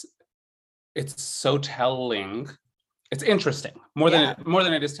 It's so telling. It's interesting. More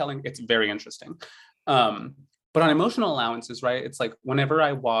than it is telling, it's very interesting. But on emotional allowances, right? It's like whenever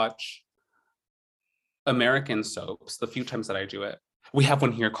I watch American soaps, the few times that I do it, we have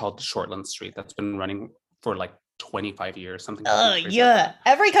one here called Shortland Street that's been running for like 25 years, something. Yeah.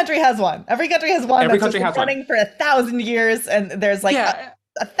 Every country has one. Every country has one. Every country has running one for 1,000 years, and there's like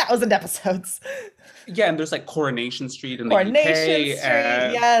 1,000 episodes. Yeah, and there's like Coronation Street in the UK.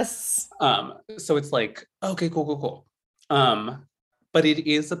 Yes. So it's like, okay, cool. but it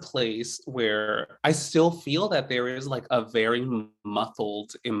is a place where I still feel that there is like a very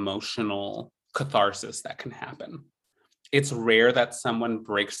muffled emotional catharsis that can happen. It's rare that someone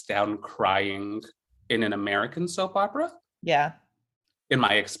breaks down crying in an American soap opera. Yeah. In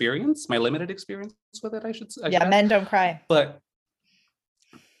my experience, my limited experience with it, I should say. Yeah, men don't cry. But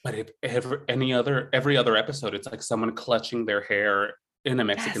every other episode, it's like someone clutching their hair in a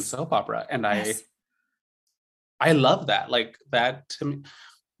Mexican soap opera. And I love that. Like that to me,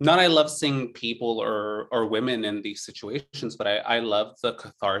 not I love seeing people or women in these situations, but I love the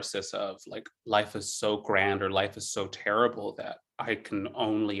catharsis of like life is so grand or life is so terrible that I can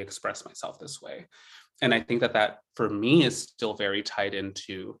only express myself this way. And I think that for me is still very tied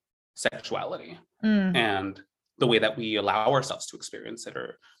into sexuality and the way that we allow ourselves to experience it.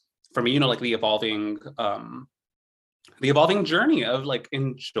 Or for me, like the evolving journey of like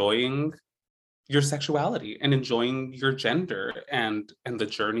enjoying your sexuality and enjoying your gender and the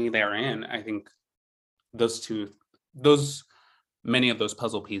journey therein. I think many of those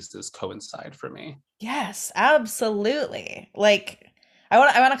puzzle pieces coincide for me. Yes, absolutely. Like I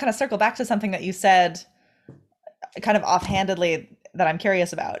want to kind of circle back to something that you said kind of offhandedly that I'm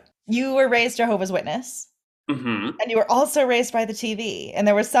curious about. You were raised Jehovah's Witness. And you were also raised by the TV, and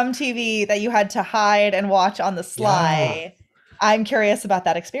there was some TV that you had to hide and watch on the sly. Yeah. I'm curious about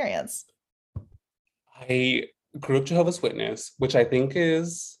that experience. I grew up Jehovah's Witness, which I think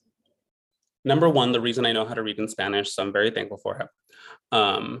is, number one, the reason I know how to read in Spanish, so I'm very thankful for him.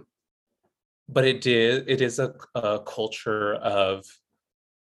 But it is a culture of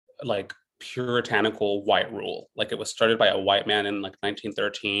like puritanical white rule. Like it was started by a white man in like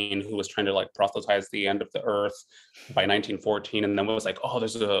 1913 who was trying to like proselytize the end of the earth by 1914, and then was like, oh,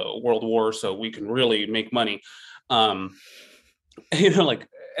 there's a world war, so we can really make money. Like,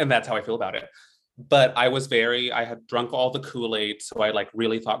 and that's how I feel about it. But I had drunk all the Kool-Aid, so I like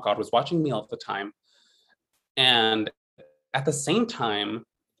really thought God was watching me all the time. And at the same time,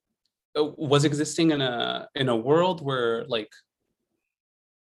 was existing in a world where like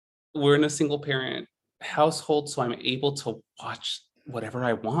we're in a single parent household, so I'm able to watch whatever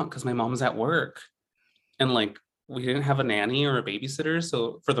I want because my mom's at work. And like we didn't have a nanny or a babysitter.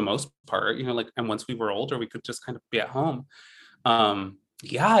 So for the most part, like, and once we were older, we could just kind of be at home.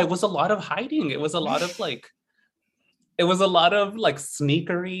 Yeah, it was a lot of hiding. It was a lot of like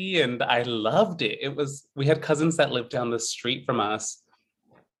sneakery, and I loved it. We had cousins that lived down the street from us.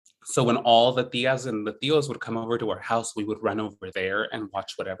 So when all the tias and the tios would come over to our house, we would run over there and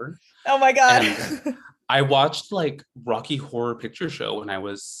watch whatever. Oh my God. And I watched like Rocky Horror Picture Show when I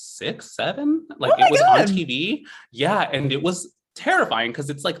was 6, 7. Like it was on TV. Yeah. And it was terrifying because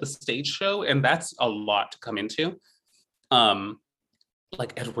it's like the stage show, and that's a lot to come into.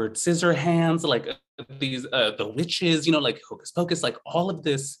 Like Edward Scissorhands, like these, the witches, like Hocus Pocus, like all of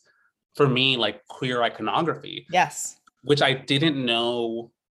this for me, like queer iconography. Yes. Which I didn't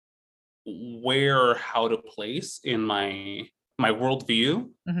know where or how to place in my worldview.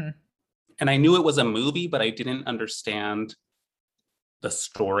 And I knew it was a movie, but I didn't understand the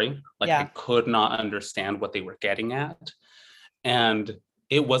story. Like I could not understand what they were getting at. And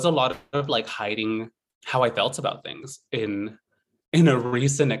it was a lot of like hiding how I felt about things in a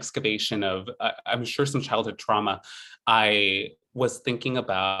recent excavation of, I'm sure, some childhood trauma. I was thinking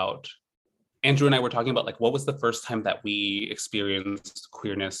about, Andrew and I were talking about like, what was the first time that we experienced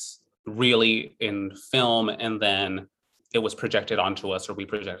queerness really in film, and then it was projected onto us or we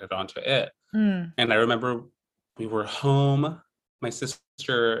projected onto it. And I remember we were home, my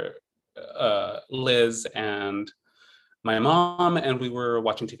sister Liz and my mom, and we were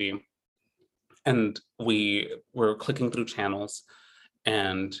watching TV, and we were clicking through channels,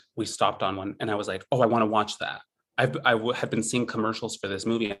 and we stopped on one, and I was like, oh, I want to watch that. I had been seeing commercials for this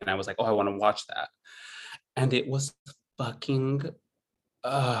movie, and I was like, oh, I want to watch that. And it was fucking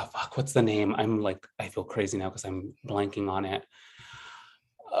what's the name? I feel crazy now because I'm blanking on it.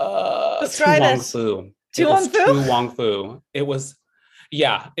 Describe it. Tu Wong Fu. It was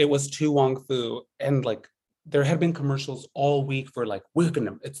Tu Wong Fu. And like there had been commercials all week for like, for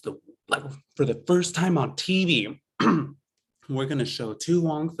the first time on TV, we're gonna show Tu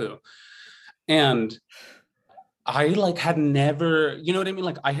Wong Fu. And I like had never, you know what I mean?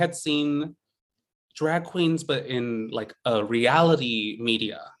 Like I had seen drag queens, but in like a reality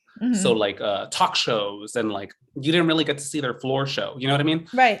media. So like talk shows, and like you didn't really get to see their floor show, you know what I mean?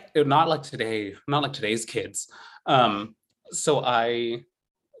 Right. Not like today's kids. So I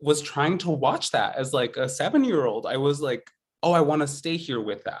was trying to watch that as like a 7-year-old. I was like, oh, I want to stay here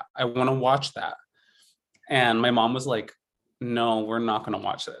with that. I want to watch that. And my mom was like, no, we're not going to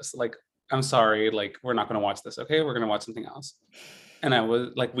watch this. Like, I'm sorry, like we're not going to watch this. Okay, we're going to watch something else. And I was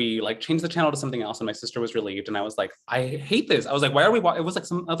like, we like changed the channel to something else, and my sister was relieved. And I was like, I hate this. I was like, why are we? It was like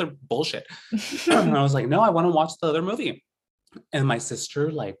some other bullshit. And I was like, no, I want to watch the other movie. And my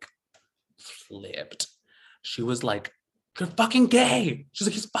sister like flipped. She was like, you're fucking gay. She's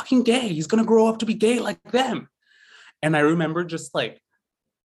like, he's fucking gay. He's gonna grow up to be gay like them. And I remember just like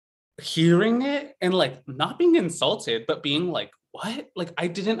hearing it and like not being insulted, but being like, what? Like, I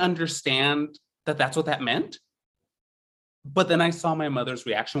didn't understand that that's what that meant. But then I saw my mother's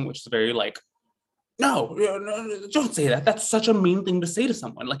reaction, which is very like, no, don't say that. That's such a mean thing to say to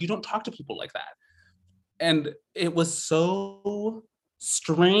someone. Like, you don't talk to people like that. And it was so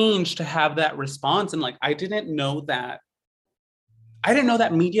strange to have that response. And like, I didn't know that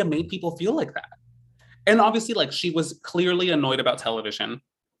media made people feel like that. And obviously, like, she was clearly annoyed about television.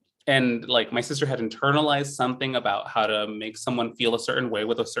 And like, my sister had internalized something about how to make someone feel a certain way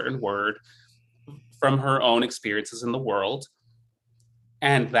with a certain word from her own experiences in the world.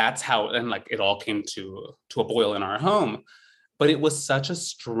 And that's how, and like, it all came to a boil in our home. But it was such a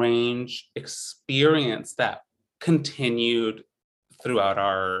strange experience that continued throughout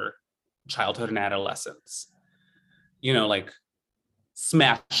our childhood and adolescence. You know, like,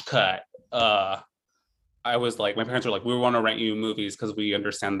 smash cut. I was like, my parents were like, we want to rent you movies because we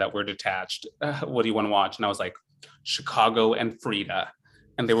understand that we're detached. What do you want to watch? And I was like, Chicago and Frida.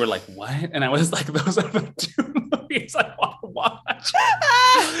 And they were like, what? And I was like, those are the two movies I want to watch.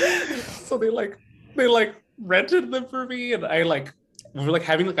 So they rented them for me. And we were like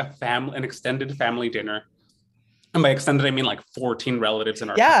having like an extended family dinner. And by extended, I mean like 14 relatives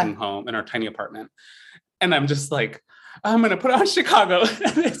in our fucking home, in our tiny apartment. And I'm just like, I'm going to put on Chicago.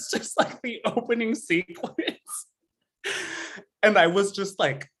 And it's just like the opening sequence. And I was just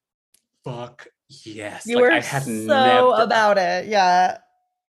like, fuck yes. You like, were I had so about it. Yeah.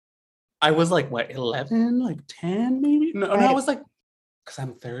 I was like, what, 11, like 10 maybe? No, I was like, because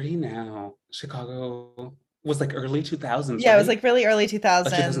I'm 30 now. Chicago was like early 2000s. Yeah, right? It was like really early 2000s.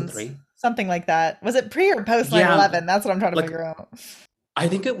 Like 2003? Something like that. Was it pre or post 9/11? That's what I'm trying to figure out. I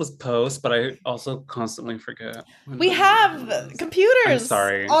think it was post, but I also constantly forget. We have computers. I'm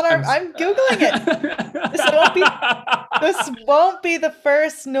sorry. I'm Googling it. This won't be the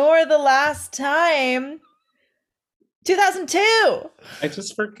first nor the last time. 2002. I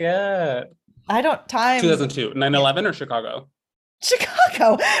just forget. I don't time. 2002. 9/11 or Chicago?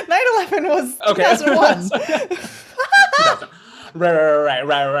 Chicago. 9/11 was 2001. 2000.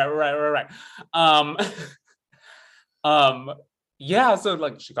 Right. Yeah, so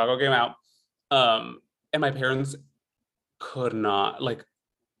like Chicago came out. And my parents could not, like,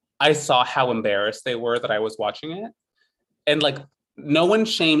 I saw how embarrassed they were that I was watching it. And like, no one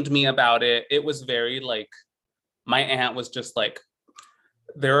shamed me about it. It was very like, my aunt was just like,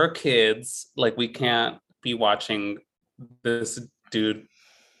 there are kids, like, we can't be watching this dude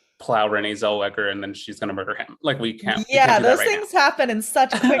plow Renee Zellweger and then she's gonna murder him. Like, we can't. Yeah, those things happen in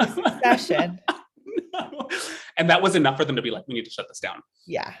such quick succession. No. And that was enough for them to be like, we need to shut this down.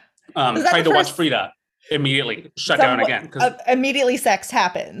 Yeah. Tried to watch Frida, immediately shut down again. Immediately sex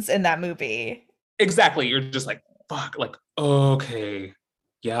happens in that movie. Exactly. You're just like, fuck, like, okay.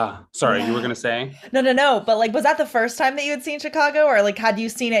 Yeah. Sorry, you were gonna say? No. But like, was that the first time that you had seen Chicago, or like, had you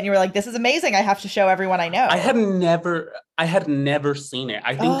seen it and you were like, "This is amazing. I have to show everyone I know"? I had never seen it.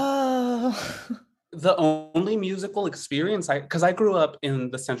 I think the only musical experience because I grew up in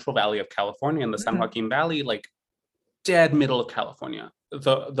the Central Valley of California, in the San Joaquin Valley, like dead middle of California,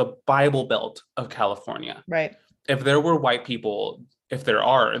 the Bible Belt of California. Right. If there were white people, there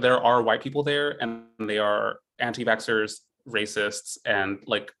are white people there, and they are anti-vaxxers, racists, and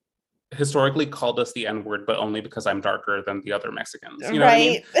like historically called us the N-word, but only because I'm darker than the other Mexicans. You know what I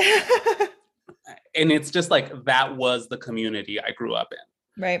mean? And it's just like, that was the community I grew up in.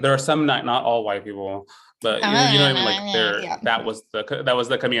 Right. There are some, not all white people, but you know what I mean? Like, that was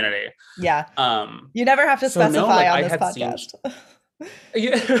the community. Yeah. You never have to specify on this podcast.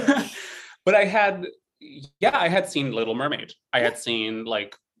 Yeah. But I had seen Little Mermaid. I had seen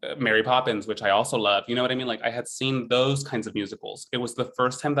like Mary Poppins, which I also love. You know what I mean? Like, I had seen those kinds of musicals. It was the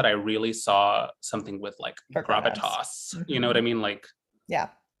first time that I really saw something with like gravitas. You know what I mean? Like, yeah.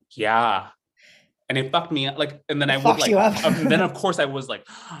 And it fucked me up. Like, and then I would like, then of course I was like,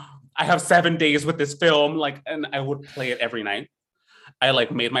 I have 7 days with this film. Like, and I would play it every night. I like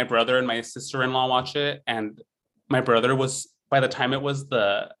made my brother and my sister-in-law watch it. And my brother was, by the time it was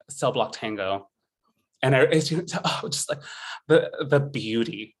the Cell Block Tango, and it's just like the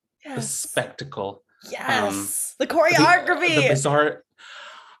beauty, the spectacle. Yes. The choreography. The bizarre,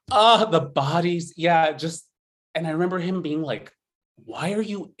 the bodies. Yeah. Just, and I remember him being like,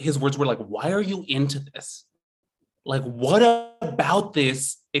 his words were like, why are you into this? Like, what about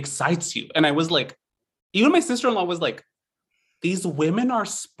this excites you? And I was like, even my sister-in-law was like, these women are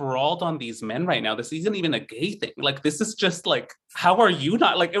sprawled on these men right now. This isn't even a gay thing. Like, this is just like, how are you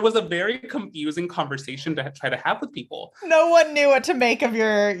not? Like, it was a very confusing conversation to try to have with people. No one knew what to make of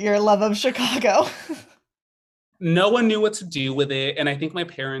your love of Chicago. No one knew what to do with it. And I think my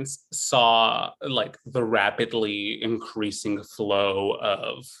parents saw like the rapidly increasing flow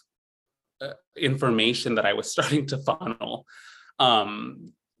of information that I was starting to funnel.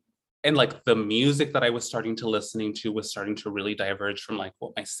 And like the music that I was starting to listening to was starting to really diverge from like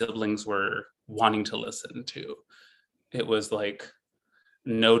what my siblings were wanting to listen to. It was like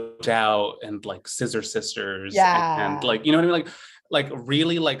No Doubt and like Scissor Sisters and like, you know what I mean? Like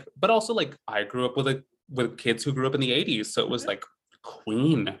really like, but also like I grew up with kids who grew up in the 80s. So it was like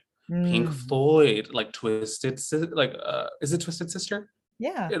Queen, Pink Floyd, like like is it Twisted Sister?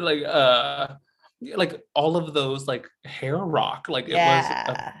 Yeah. Like all of those like hair rock, like it was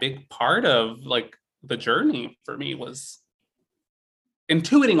a big part of like the journey for me, was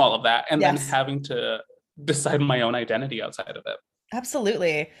intuiting all of that and then having to decide my own identity outside of it.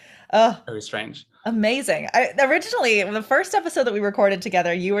 Absolutely. Very strange. Amazing. Originally, the first episode that we recorded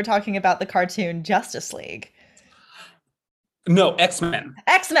together, you were talking about the cartoon Justice League. No, X-Men.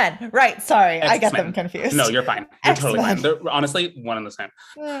 X-Men. Right. Sorry. X-Men. I get them confused. No, you're fine. You're totally fine. They're honestly one and the same.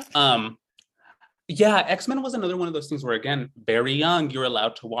 Yeah, X-Men was another one of those things where, again, very young, you're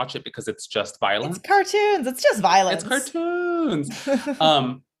allowed to watch it because it's just violence. It's cartoons. It's just violence. It's cartoons.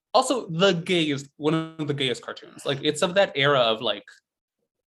 Also, one of the gayest cartoons. Like, it's of that era of like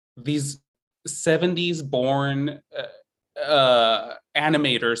these 70s born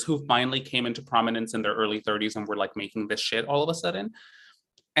animators who finally came into prominence in their early 30s and were like making this shit all of a sudden.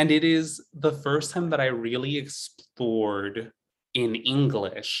 And it is the first time that I really explored in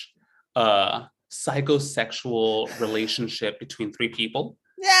English psychosexual relationship between three people.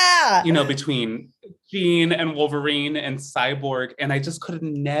 Yeah. You know, between Jean and Wolverine and Cyborg. And I just could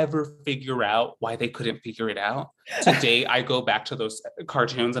never figure out why they couldn't figure it out. Today, I go back to those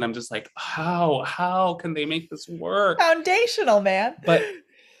cartoons and I'm just like, how can they make this work? Foundational, man. But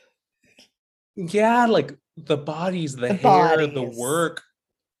yeah, like the bodies, the hair, the work,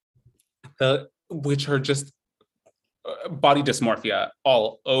 which are just body dysmorphia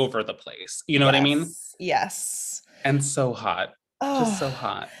all over the place. You know what I mean? Yes. And so hot. Just so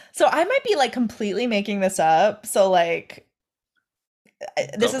hot. So I might be like completely making this up. So like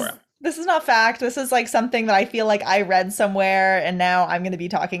this is not fact. This is like something that I feel like I read somewhere and now I'm going to be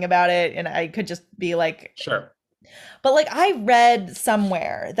talking about it and I could just be like, sure. But like I read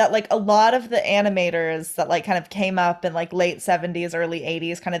somewhere that like a lot of the animators that like kind of came up in like late 70s, early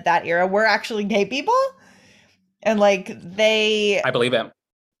 80s, kind of that era were actually gay people. And like I believe it.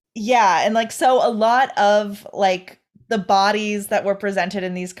 Yeah. And like, so a lot of like the bodies that were presented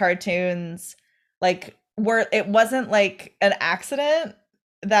in these cartoons, like it wasn't like an accident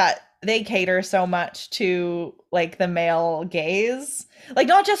that they cater so much to like the male gaze, like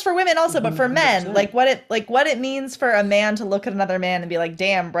not just for women also, but for men, like what it means for a man to look at another man and be like,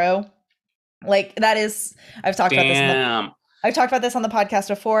 damn, bro. Like that is, I've talked about this on the podcast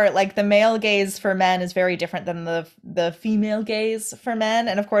before. Like the male gaze for men is very different than the female gaze for men.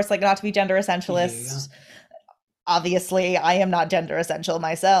 And of course, like not to be gender essentialist, obviously I am not gender essential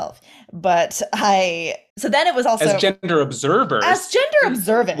myself, but so then it was also as gender observers, as gender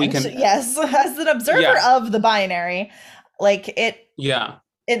observant, yes, as an observer of the binary, like it. Yeah.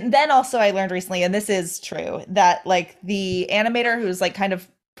 And then also I learned recently, and this is true, that like the animator who's like kind of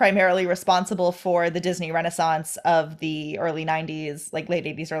primarily responsible for the Disney Renaissance of the early 90s, like late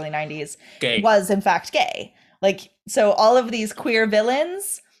 80s, early 90s, was in fact gay. Like, so all of these queer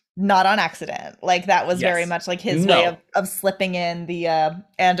villains, not on accident. Like that was very much like his way of slipping in the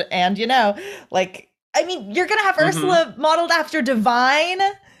and you know, like I mean, you're gonna have Ursula modeled after Divine.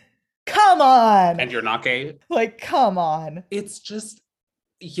 Come on. And you're not gay? Like, come on. It's just,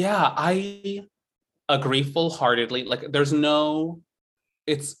 yeah, I agree full-heartedly. Like there's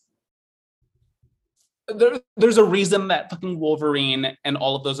a reason that fucking Wolverine and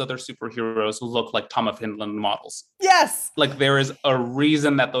all of those other superheroes look like Tom of Finland models. Yes. Like there is a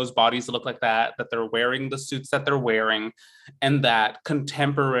reason that those bodies look like that they're wearing the suits that they're wearing, and that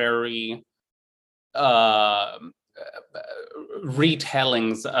contemporary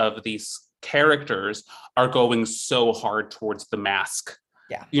retellings of these characters are going so hard towards the mask.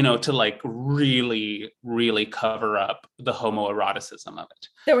 Yeah. You know, to like really, really cover up the homoeroticism of it.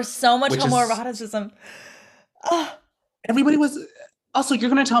 There was so much homoeroticism. Everybody was also, you're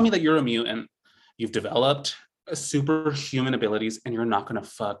going to tell me that you're a mutant. You've developed superhuman abilities and you're not going to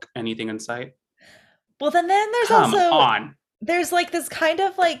fuck anything in sight. Well, then there's Come also on. there's like this kind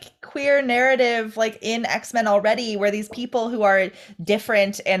of like queer narrative like in X-Men already where these people who are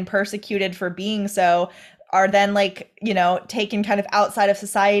different and persecuted for being so are then like, taken kind of outside of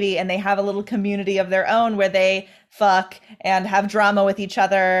society and they have a little community of their own where they fuck and have drama with each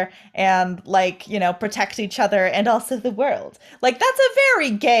other and like, protect each other and also the world. Like that's a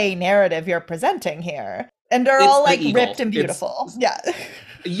very gay narrative you're presenting here. And they're It's all the like ripped Eagle. and beautiful. Yeah.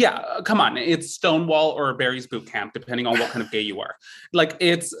 Yeah, come on. It's Stonewall or Barry's Boot Camp, depending on what kind of gay you are. Like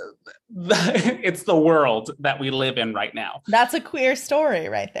it's the world that we live in right now. That's a queer story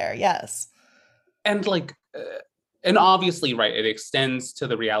right there. Yes. And like and obviously, right, it extends to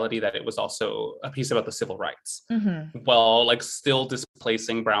the reality that it was also a piece about the civil rights, while like still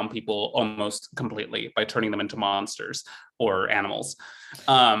displacing brown people almost completely by turning them into monsters or animals.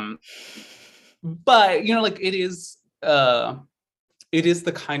 But like it is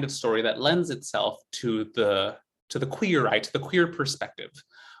the kind of story that lends itself to the queer eye, to the queer perspective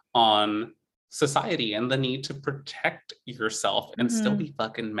on society and the need to protect yourself and still be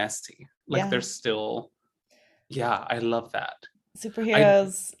fucking messy. Like there's still, I love that.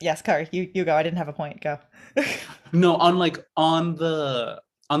 Superheroes. Yes, Car, you go. I didn't have a point. Go. No, on the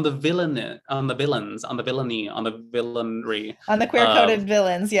villainy, on the villainry. On the queer-coded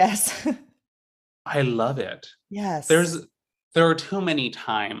villains, yes. I love it. Yes. There are too many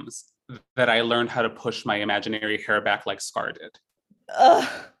times that I learned how to push my imaginary hair back like Scar did. Ugh.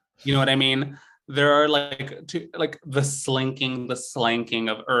 You know what I mean? There are like the slanking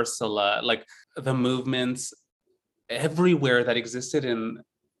of Ursula, like the movements everywhere that existed in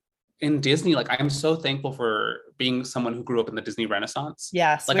Disney. Like I'm so thankful for being someone who grew up in the Disney Renaissance.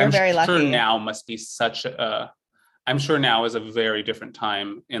 Yes, like we're I'm very sure lucky. now must be I'm sure now is a very different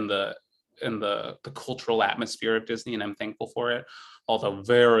time in the cultural atmosphere of Disney, and I'm thankful for it. Although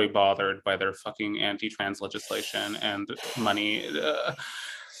very bothered by their fucking anti-trans legislation and money.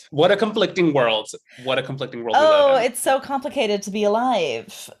 What a conflicting world. What a conflicting world we live in. It's so complicated to be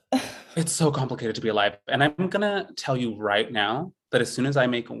alive. It's so complicated to be alive. And I'm gonna tell you right now that as soon as I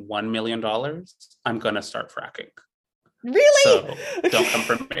make $1 million, I'm gonna start fracking. Really? So don't come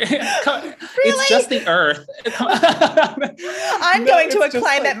for me. Really? It's just the earth. I'm going to a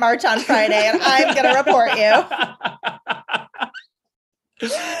climate march on Friday and I'm going to report you.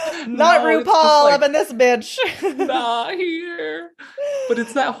 Not RuPaul, like, up in this bitch. Not here. But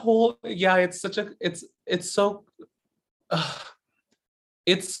it's that whole, it's such a, it's so,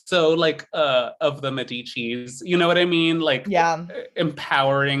 it's so like of the Medicis, you know what I mean? Like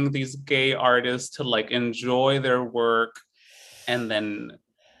empowering these gay artists to like enjoy their work and then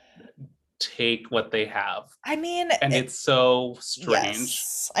take what they have. I mean, and it's so strange.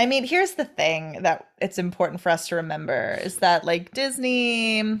 Yes. I mean, here's the thing that it's important for us to remember is that like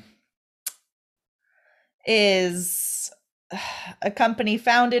Disney is a company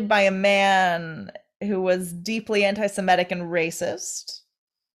founded by a man who was deeply anti-Semitic and racist.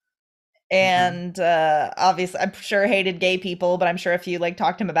 And obviously, I'm sure hated gay people, but I'm sure if you like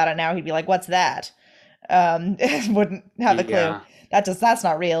talk to him about it now, he'd be like, "What's that?" Wouldn't have a clue. Yeah. That's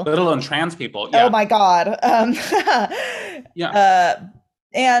not real. Let alone trans people. Yeah. Oh my God.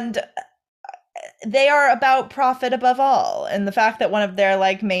 And they are about profit above all. And the fact that one of their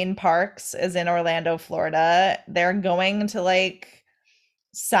like main parks is in Orlando, Florida, they're going to like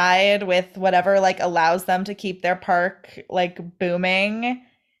side with whatever like allows them to keep their park like booming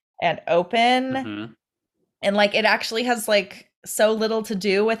and open. And like it actually has like so little to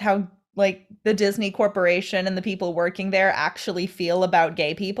do with how like the Disney Corporation and the people working there actually feel about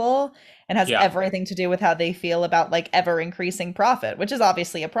gay people, and has everything to do with how they feel about like ever increasing profit, which is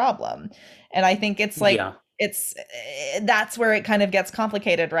obviously a problem. And I think it's like that's where it kind of gets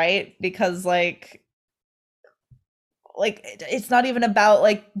complicated, right? Because like it's not even about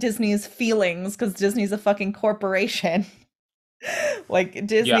like Disney's feelings, because Disney's a fucking corporation. Like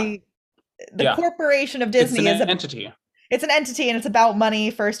Disney, the corporation of Disney is an entity. It's an entity, and it's about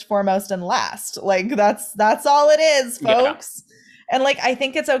money first, foremost, and last. Like that's all it is, folks. And like I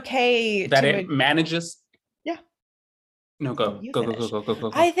think it's okay that it manages. Yeah. No, go.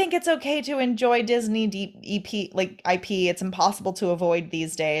 I think it's okay to enjoy Disney deep EP like IP. It's impossible to avoid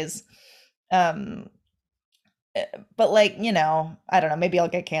these days. But like, I don't know, maybe I'll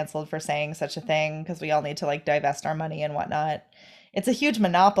get canceled for saying such a thing because we all need to like divest our money and whatnot. It's a huge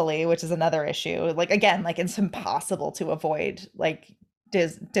monopoly, which is another issue. Like, again, like it's impossible to avoid like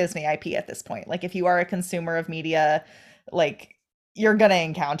Disney IP at this point. Like if you are a consumer of media, like you're going to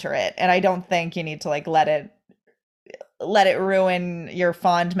encounter it. And I don't think you need to like let it ruin your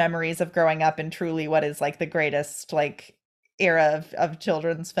fond memories of growing up in truly what is like the greatest like era of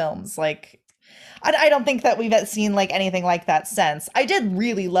children's films. Like I don't think that we've seen like anything like that since. I did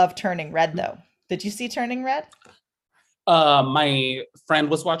really love Turning Red though. Did you see Turning Red? My friend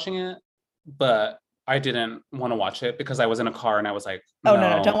was watching it, but I didn't want to watch it because I was in a car and I was like, Oh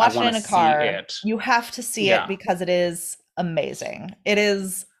no, don't no, I watch it want in to a see car. it. You have to see it Yeah. because it is amazing. It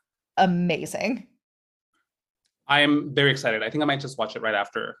is amazing. I am very excited. I think I might just watch it right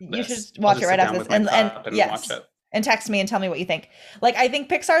after You should this. I'll watch it just right sit after down this. with my And cup and watch yes, it. and text me and tell me what you think. Like I think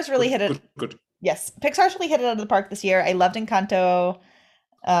Pixar's really hit it. Good. Yes, Pixar's really hit it out of the park this year. I loved Encanto.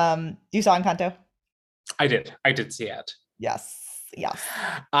 You saw Encanto? I did. I did see it. Yes. Yes.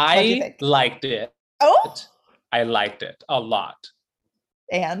 What'd you I think? liked it. Oh, I liked it a lot.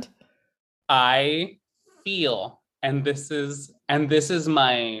 and I feel, and this is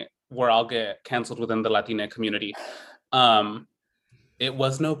my where I'll get canceled within the Latina community. It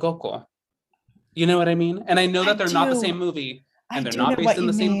was no Coco. You know what I mean? And I know I that they're not the do. same movie I and they're do know not based what in you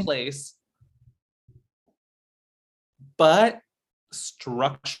the same mean. place, but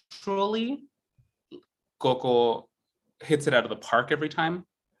structurally, Coco hits it out of the park every time.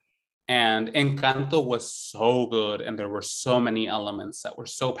 And Encanto was so good, and there were so many elements that were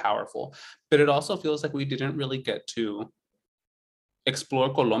so powerful. But it also feels like we didn't really get to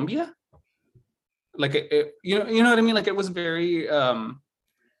explore Colombia. Like you know what I mean? Like it was very and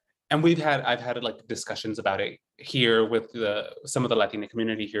I've had like discussions about it here with some of the Latina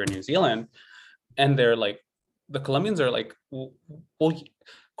community here in New Zealand, and they're like, the Colombians are like, well,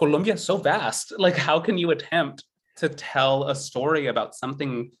 Colombia is so vast. Like, how can you attempt to tell a story about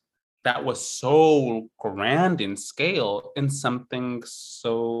something that was so grand in scale in something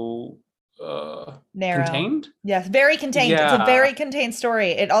so Narrow. contained? Yes, very contained. It's a Yeah. very contained story.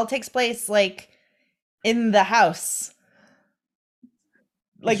 It all takes place like in the house.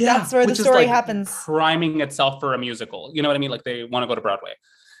 Like Yeah, that's where the which is story like happens. priming itself for a musical. You know what I mean? Like they want to go to Broadway,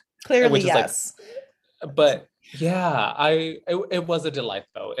 Clearly, which is like, yes. but yeah, it was a delight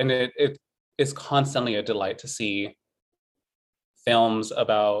though, and it is constantly a delight to see films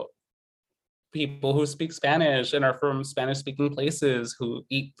about people who speak Spanish and are from Spanish speaking places who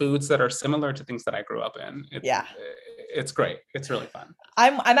eat foods that are similar to things that I grew up in. Yeah. It's great. It's really fun.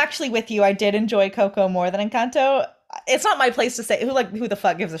 I'm actually with you. I did enjoy Coco more than Encanto. It's not my place to say who the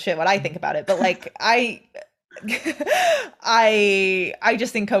fuck gives a shit what I think about it, but like I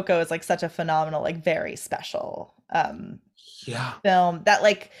just think Coco is like such a phenomenal, like very special Yeah. film that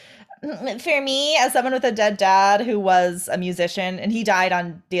like for me as someone with a dead dad who was a musician and he died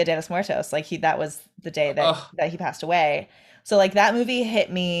on Dia de los Muertos, like that was the day that he passed away. So like that movie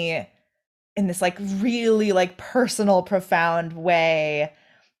hit me in this like really like personal, profound way.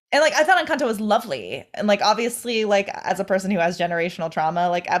 And like I thought Encanto was lovely. And like obviously like as a person who has generational trauma,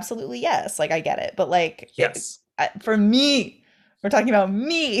 like absolutely yes, like I get it. But like yes. For me, we're talking about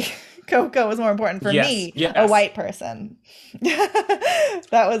me. Coco was more important for me, a white person. So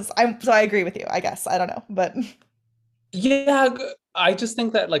I agree with you, I guess. I don't know, but yeah, I just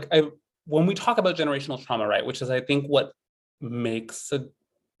think that like when we talk about generational trauma, right, which is I think what makes a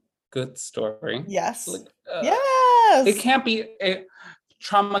good story. Yes. Like, yes. It can't be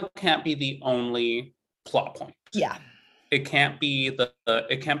trauma can't be the only plot point. Yeah. It can't be the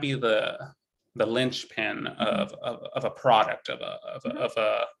linchpin of a product of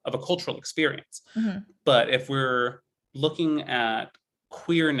a cultural experience. Mm-hmm. But if we're looking at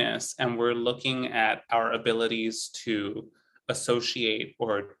queerness and we're looking at our abilities to associate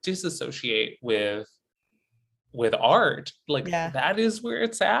or disassociate with art, like that is where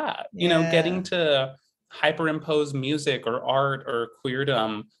it's at. You know, getting to hyperimpose music or art or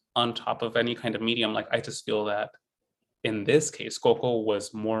queerdom on top of any kind of medium, like I just feel that in this case, Coco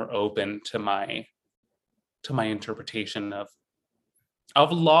was more open to my interpretation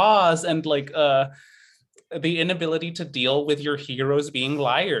of laws and like the inability to deal with your heroes being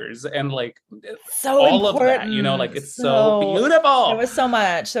liars and like so all important. of that, you know, like it's so beautiful. There was so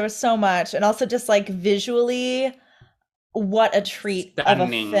much. And also just like visually, what a treat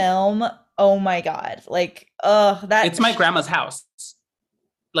Stunning. Of a film. Oh my God. Like, it's my grandma's house.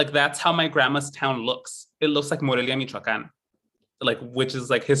 Like that's how my grandma's town looks. It looks like Morelia, Michoacan, like which is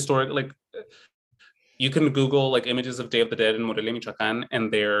like historic. Like you can Google like images of Day of the Dead in Morelia, Michoacan,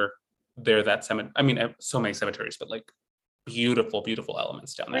 and they're that cemetery. I mean, so many cemeteries, but like beautiful, beautiful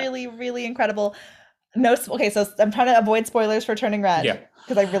elements down there. Really, really incredible. No, okay, so I'm trying to avoid spoilers for Turning Red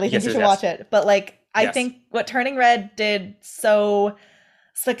because I really think you should watch it. But like, I think what Turning Red did so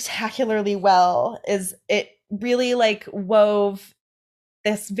spectacularly well is it really like wove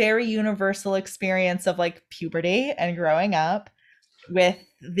this very universal experience of like puberty and growing up with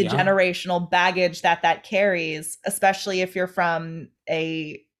the generational baggage that carries, especially if you're from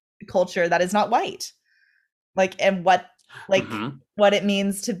a culture that is not white. Like, and what it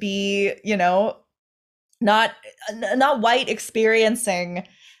means to be, you know, not white, experiencing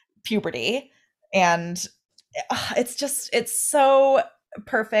puberty. And it's so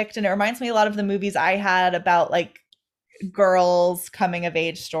perfect. And it reminds me a lot of the movies I had about like girls coming of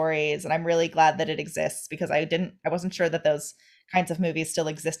age stories. And I'm really glad that it exists, because I wasn't sure that those kinds of movies still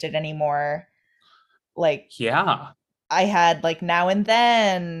existed anymore. Like, yeah, I had like Now and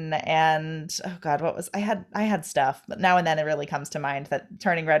Then, and oh god, what was I had stuff, but Now and Then it really comes to mind that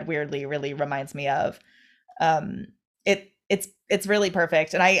Turning Red weirdly really reminds me of. It's really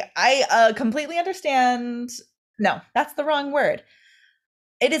perfect, and I completely understand. No, that's the wrong word.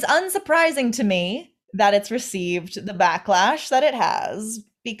 It is unsurprising to me that it's received the backlash that it has,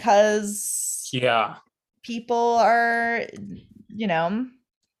 because yeah, people are, you know,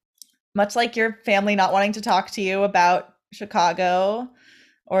 much like your family not wanting to talk to you about Chicago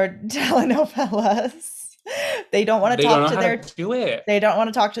or telenovelas. They don't want to talk to their do it. They don't want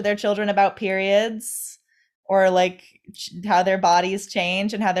to talk to their children about periods, or like how their bodies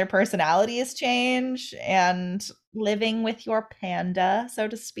change and how their personalities change, and living with your panda, so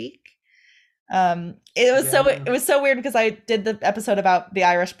to speak. It was so weird, because I did the episode about the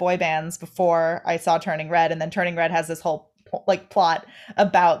Irish boy bands before I saw Turning Red, and then Turning Red has this whole like plot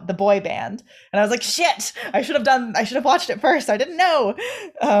about the boy band, and I was like, shit, I should have watched it first. I didn't know.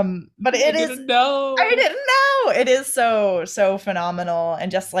 But I didn't know. It is so phenomenal, and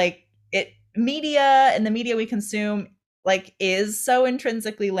just like media and the media we consume like is so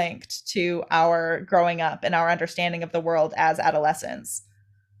intrinsically linked to our growing up and our understanding of the world as adolescents.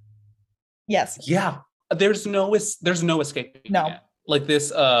 Yes. Yeah. There's no escaping it. Like this,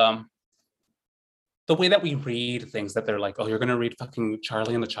 the way that we read things, that they're like, oh, you're going to read fucking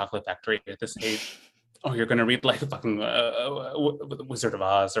Charlie and the Chocolate Factory at this age. Oh, you're going to read like the fucking Wizard of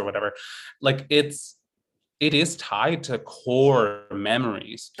Oz or whatever. Like it is tied to core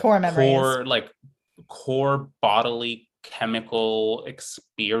memories. Core bodily chemical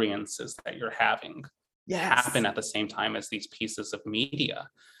experiences that you're having happen at the same time as these pieces of media.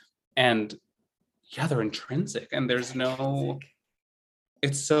 And yeah, they're intrinsic, and there's no,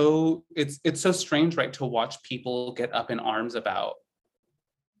 it's so strange, right, to watch people get up in arms about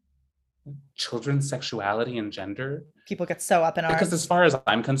children's sexuality and gender. People get so up in arms. Because as far as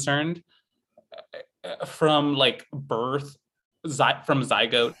I'm concerned, from like birth, from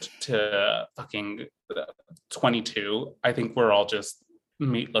zygote to fucking 22, I think we're all just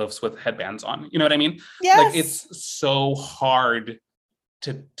meatloafs with headbands on. You know what I mean? Yes. Like, it's so hard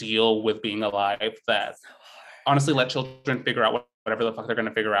to deal with being alive that honestly, let children figure out whatever the fuck they're going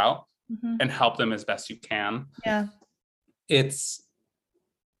to figure out, and help them as best you can. Yeah.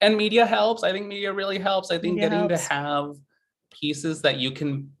 And media helps. I think media really helps. I think getting to have pieces that you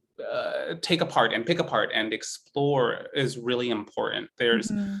can take apart and pick apart and explore is really important.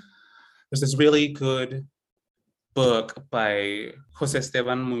 There's this really good book by Jose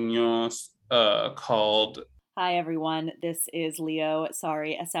Esteban Munoz called Hi everyone, this is Leo.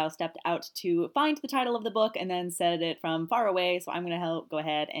 Sorry, Esau stepped out to find the title of the book and then said it from far away, so I'm going to go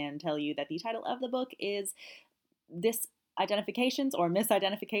ahead and tell you that the title of the book is Disidentifications or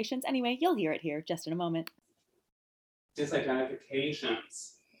Misidentifications. Anyway, you'll hear it here just in a moment.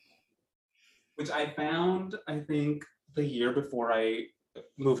 Disidentifications, which I found, I think, the year before I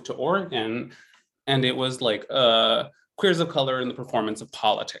moved to Oregon, and it was like Queers of Color in the Performance of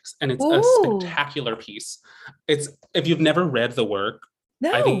Politics, and it's a spectacular piece. It's, if you've never read the work,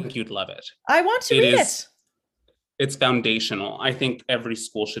 I think you'd love it. I want to read it. It's foundational. I think every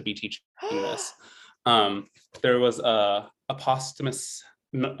school should be teaching this. There was a posthumous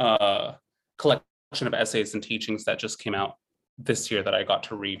collection of essays and teachings that just came out this year that I got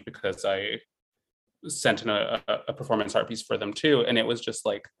to read because I sent in a performance art piece for them too, and it was just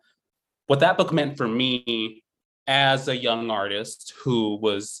like what that book meant for me as a young artist who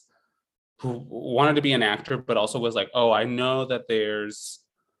wanted to be an actor, but also was like, oh, I know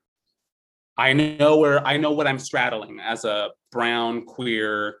what I'm straddling as a brown,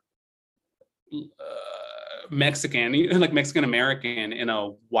 queer, Mexican, like Mexican American in a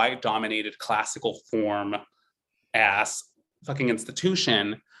white dominated classical form ass fucking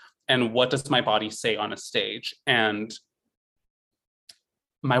institution. And what does my body say on a stage? And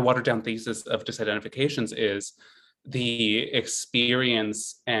my watered down thesis of Disidentifications is the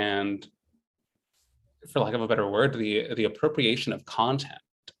experience and, for lack of a better word, the appropriation of content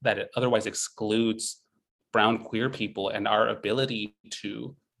that it otherwise excludes brown queer people, and our ability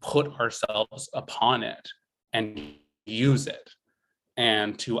to put ourselves upon it and use it,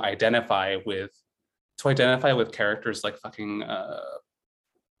 and to identify with characters like fucking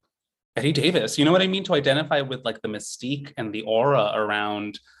Eddie Davis, you know what I mean? To identify with like the mystique and the aura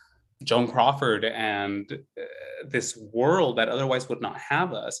around Joan Crawford and this world that otherwise would not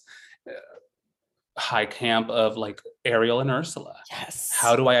have us. High camp of like Ariel and Ursula. Yes.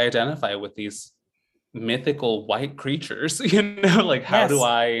 How do I identify with these mythical white creatures? You know, like how do Yes.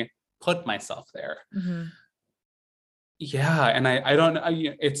 I put myself there? Mm-hmm. Yeah, and I don't.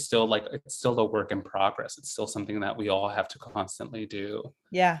 It's still a work in progress. It's still something that we all have to constantly do.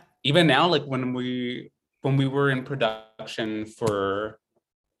 Yeah. Even now, like when we were in production for,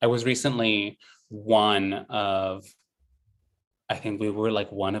 I was recently one of, I think we were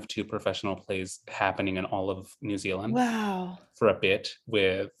like one of two professional plays happening in all of New Zealand. Wow. For a bit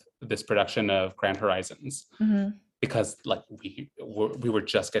with this production of Grand Horizons, Mm-hmm. because like we were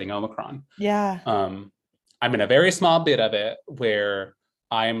just getting Omicron. Yeah. I'm in a very small bit of it where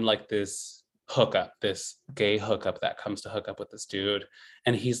I'm like this gay hookup that comes to hook up with this dude.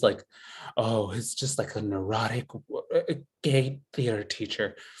 And he's like, oh, he's just like a neurotic gay theater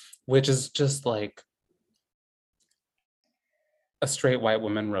teacher, which is just like a straight white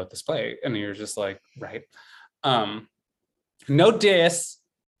woman wrote this play. And you're just like, right. No diss,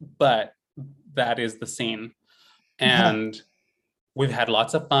 but that is the scene. And we've had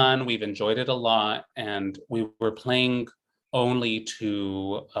lots of fun. We've enjoyed it a lot. And we were playing only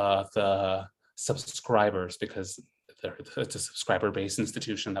to the subscribers because it's a subscriber-based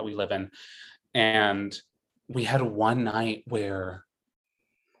institution that we live in. And we had one night where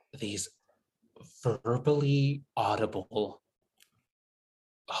these verbally audible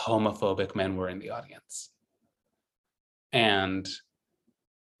homophobic men were in the audience. And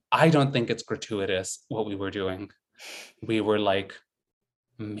I don't think it's gratuitous what we were doing. We were like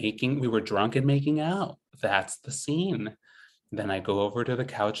we were drunk and making out. That's the scene. Then I go over to the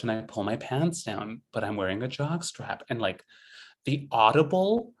couch and I pull my pants down, but I'm wearing a jock strap. And like the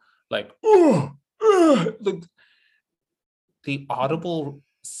audible, like, the audible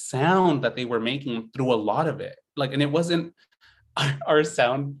sound that they were making through a lot of it. Like, and it wasn't, our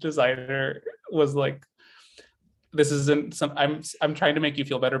sound designer was like, this isn't some, I'm trying to make you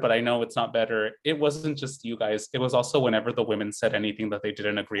feel better, but I know it's not better. It wasn't just you guys. It was also whenever the women said anything that they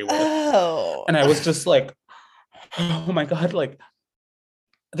didn't agree with. Oh. And I was just like, oh my God, like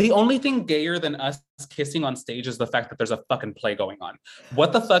the only thing gayer than us kissing on stage is the fact that there's a fucking play going on.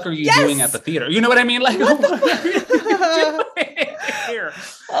 What the fuck are you doing at the theater? You know what I mean? Like, what are you doing here?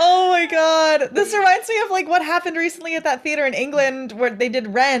 Oh my God. This reminds me of like what happened recently at that theater in England where they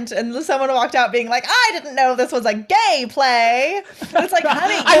did Rent and someone walked out being like, I didn't know this was a gay play. And it's like,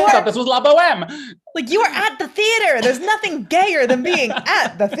 honey, I thought this was La Boheme. Like, you were at the theater. There's nothing gayer than being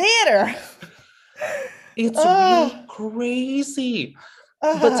at the theater. It's really crazy.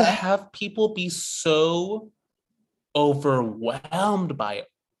 But to have people be so overwhelmed by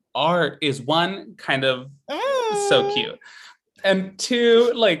art is one, kind of so cute. And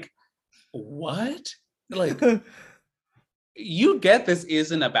two, like, what? Like, you get this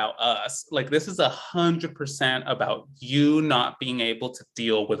isn't about us. Like, this is 100% about you not being able to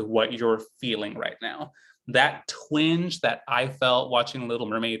deal with what you're feeling right now. That twinge that I felt watching Little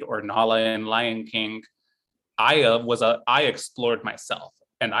Mermaid or Nala and Lion King, I explored myself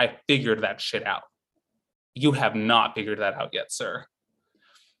and I figured that shit out. You have not figured that out yet, sir.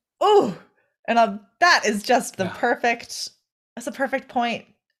 Oh, and that is just the perfect. That's a perfect point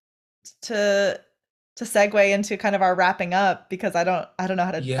to segue into kind of our wrapping up, because I don't know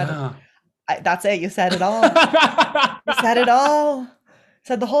how to. Yeah. That's it. You said it all. You said it all.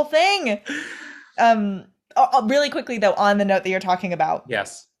 Said the whole thing. Really quickly though, on the note that you're talking about.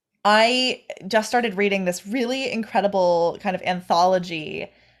 Yes. I just started reading this really incredible kind of anthology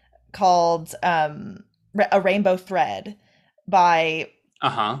called A Rainbow Thread by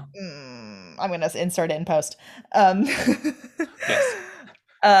I'm going to insert it in post. Yes.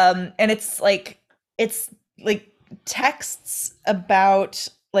 And it's like texts about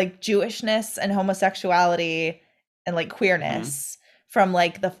like Jewishness and homosexuality and like queerness from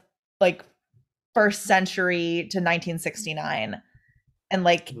like the first century to 1969. And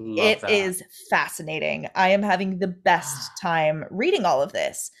like, it is fascinating. I am having the best time reading all of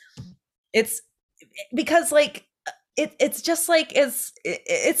this. It's because like, it's just like, it's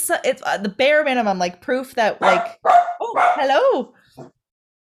the bare minimum, like proof that like, oh, hello.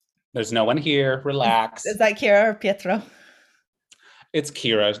 There's no one here. Relax. Is that Kira or Pietro? It's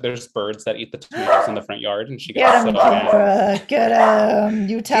Kira. There's birds that eat the tomatoes in the front yard, and she gets so mad. Get him.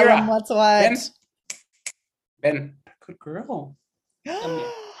 You tell him what's what. Ben, good girl.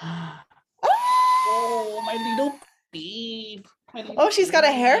 Oh, my little babe. She's got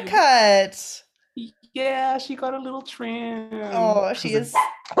a haircut. Yeah, she got a little trim. Oh, she is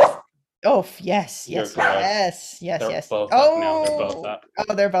Oh, yes, You're yes, good. yes, yes, They're yes. both up now. They're both Oh, up.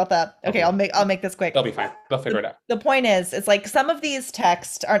 oh, they're both up. Okay, Okay. I'll make this quick. They'll be fine. They'll figure it out. The point is, it's like some of these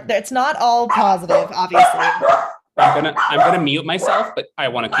texts are, it's not all positive, obviously. I'm gonna mute myself, but I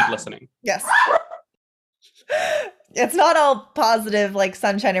want to keep listening. Yes. It's not all positive, like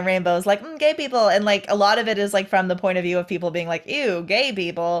sunshine and rainbows, like gay people, and like a lot of it is like from the point of view of people being like, ew, gay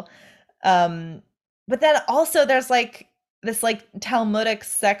people. But then also there's like this like Talmudic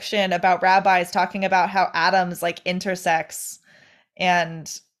section about rabbis talking about how atoms like intersects,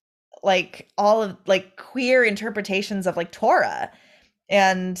 and like all of like queer interpretations of like Torah,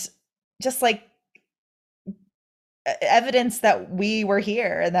 and just like evidence that we were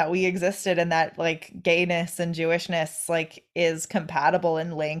here and that we existed, and that like gayness and Jewishness like is compatible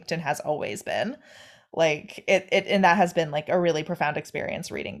and linked and has always been. Like it and that has been like a really profound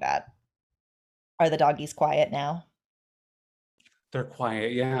experience reading that. Are the doggies quiet now? They're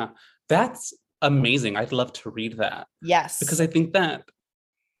quiet. Yeah. That's amazing. I'd love to read that. Yes. Because I think that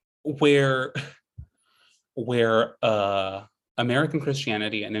where American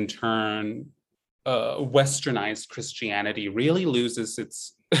Christianity, and in turn westernized Christianity, really loses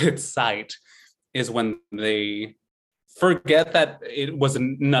its sight is when they forget that it was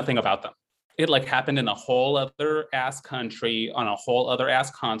nothing about them. It like happened in a whole other ass country on a whole other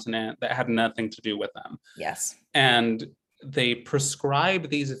ass continent that had nothing to do with them. Yes. And they prescribe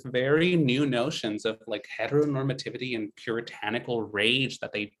these very new notions of like heteronormativity and puritanical rage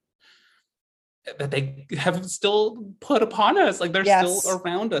that they have still put upon us. Like they're still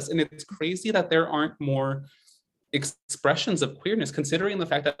around us. And it's crazy that there aren't more expressions of queerness, considering the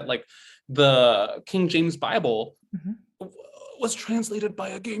fact that like the King James Bible was translated by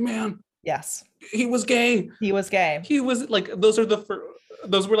a gay man. Yes. He was gay. He was gay. He was like, those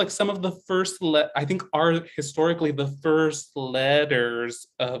were like some of the first, I think are historically the first letters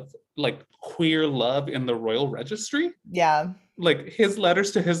of like queer love in the royal registry. Yeah. Like his letters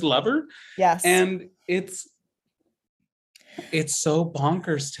to his lover. Yes. And it's so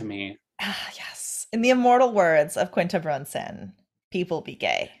bonkers to me. Yes. In the immortal words of Quinta Brunson, people be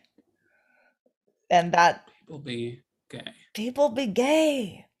gay. And that people be gay. People be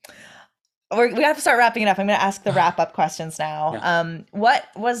gay. We have to start wrapping it up. I'm going to ask the wrap up questions now. Yeah. What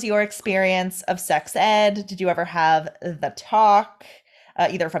was your experience of sex ed? Did you ever have the talk,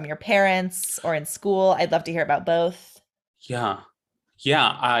 either from your parents or in school? I'd love to hear about both. Yeah.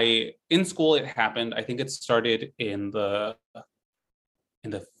 In school it happened. I think it started in the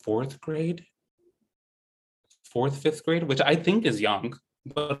 4th grade, 5th grade, which I think is young,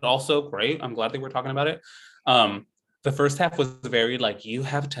 but also great. I'm glad they were talking about it. The first half was very like, you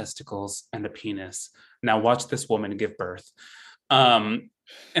have testicles and a penis. Now watch this woman give birth. And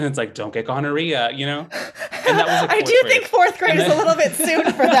it's like, don't get gonorrhea, you know? And that was like I do think 4th grade is a little bit soon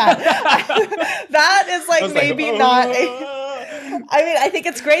for that. That is like maybe not. I mean, I think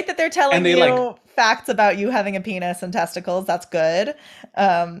it's great that they're telling you facts about you having a penis and testicles. That's good.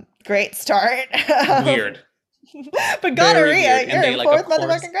 Great start. Weird. But gonorrhea, you're in 4th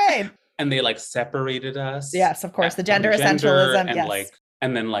motherfucking grade. And they like separated us. Yes, of course. The gender essentialism. And yes.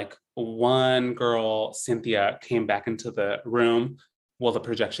 And then like one girl, Cynthia, came back into the room while the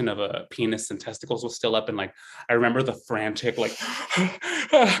projection of a penis and testicles was still up. And like, I remember the frantic, like,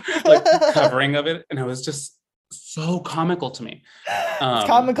 like covering of it. And it was just so comical to me. It's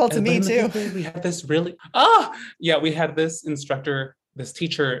comical to me too. We had this really, we had this instructor, this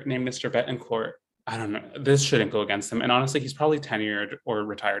teacher named Mr. Betancourt. I don't know, this shouldn't go against him. And honestly, he's probably tenured or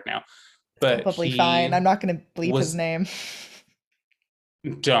retired now. But probably fine. I'm not going to bleep his name.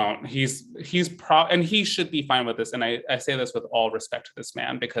 Don't. And he should be fine with this. And I say this with all respect to this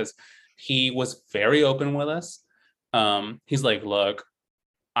man, because he was very open with us. He's like, look,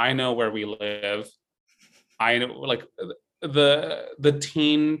 I know where we live. I know, like, the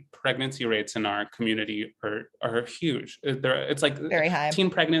teen pregnancy rates in our community are huge. It's like very high.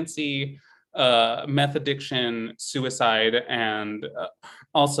 Teen pregnancy, meth addiction, suicide, and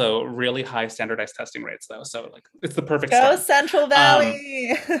also really high standardized testing rates, though. So like, it's the perfect go start. Central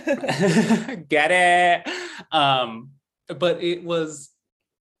Valley. Get it. But he was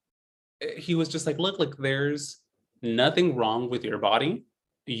just like, look, there's nothing wrong with your body.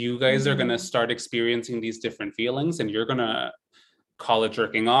 You guys are gonna start experiencing these different feelings, and you're gonna call it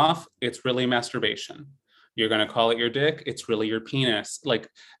jerking off. It's really masturbation. You're going to call it your dick. It's really your penis. Like,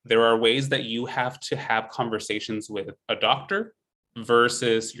 there are ways that you have to have conversations with a doctor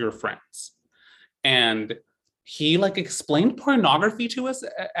versus your friends. And he like explained pornography to us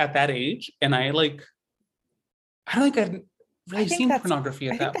at that age. And I don't think I'd really seen pornography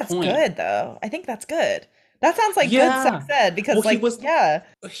at that point. That's good though. I think that's good. That sounds like good sex ed, because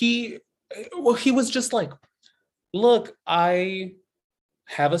Well, he was just like, look, I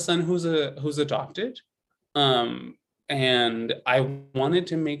have a son who's adopted. And I wanted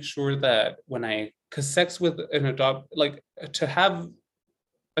to make sure that because sex with an like to have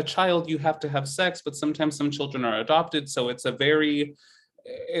a child, you have to have sex, but sometimes some children are adopted. So it's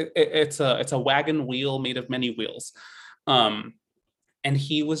it's a wagon wheel made of many wheels. And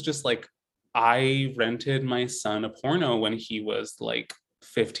he was just like, I rented my son a porno when he was like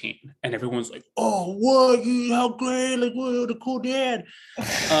 15, and everyone's like, oh, what, how great, like, what a cool dad.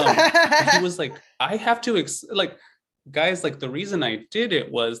 He was like, I have to like, guys, like, the reason I did it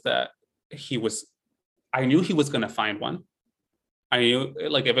was that I knew he was going to find one. I knew,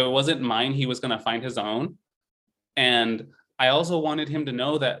 like, if it wasn't mine, he was going to find his own. And I also wanted him to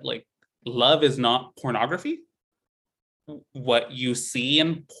know that, like, love is not pornography. What you see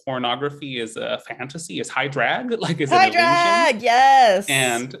in pornography is a fantasy, is high drag, like, is high an drag, illusion. yes.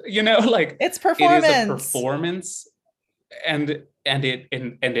 And, you know, like, it's performance. It is a performance, and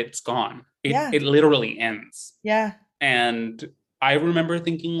it's gone. It literally ends. Yeah. And I remember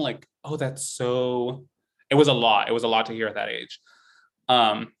thinking, like, oh, that's so, it was a lot to hear at that age.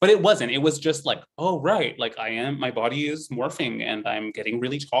 But it wasn't. It was just like, oh, right, like, my body is morphing and I'm getting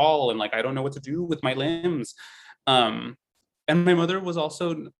really tall and, like, I don't know what to do with my limbs. And my mother was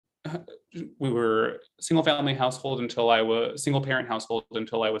also, we were single parent household until I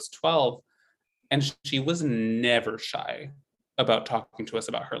was 12. And she was never shy about talking to us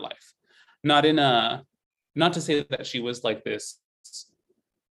about her life. Not to say that she was like this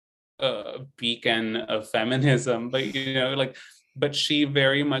beacon of feminism, but, you know, like, but she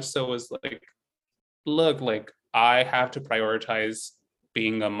very much so was like, look, like, I have to prioritize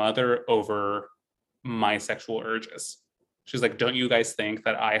being a mother over my sexual urges. She's like, don't you guys think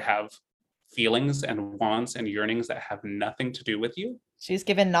that I have feelings and wants and yearnings that have nothing to do with you? She's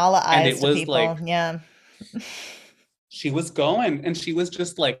giving Nala eyes to people. Like, yeah. She was going, and she was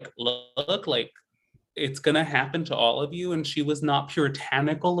just like, look, like, it's gonna happen to all of you. And she was not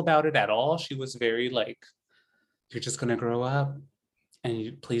puritanical about it at all. She was very like, you're just gonna grow up,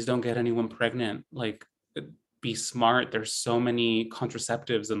 and please don't get anyone pregnant. Like, be smart. There's so many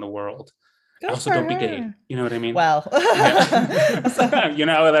contraceptives in the world. Good also, don't be gay. You know what I mean? Well, yeah. You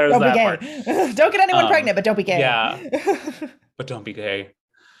know, there's that part. Don't get anyone pregnant, but don't be gay. Yeah, but don't be gay.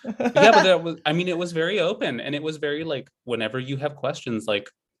 Yeah, but that was, I mean, it was very open, and it was very like, whenever you have questions, like,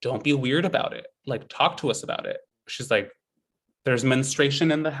 don't be weird about it. Like, talk to us about it. She's like, there's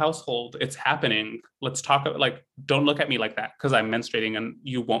menstruation in the household. It's happening. Let's talk. Like, don't look at me like that because I'm menstruating and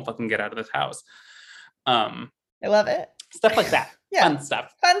you won't fucking get out of this house. I love it. Stuff like that. Yeah. Fun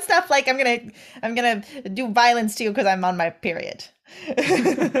stuff. Like, I'm gonna do violence to you because I'm on my period.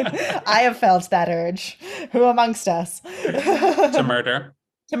 I have felt that urge. Who amongst us? To murder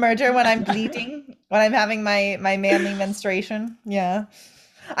when I'm bleeding, when I'm having my manly menstruation. Yeah.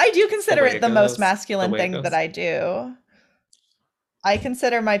 I do consider it the most masculine thing that I do. I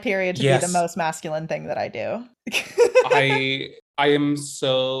consider my period to be the most masculine thing that I do. I am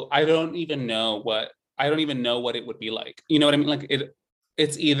so, I don't even know what it would be like. You know what I mean? Like,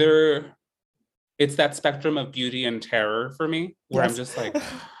 it's that spectrum of beauty and terror for me, where I'm just like,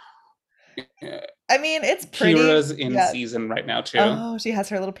 I mean, it's pretty. Kira's in season right now too. Oh, she has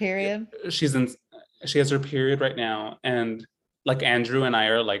her little period. She has her period right now, and like, Andrew and I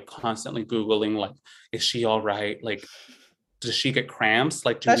are like constantly Googling, like, is she all right? Like, does she get cramps?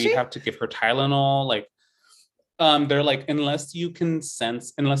 Like, do we have to give her Tylenol? Like, they're like, unless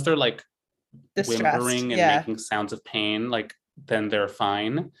they're like whimpering and making sounds of pain, like, then they're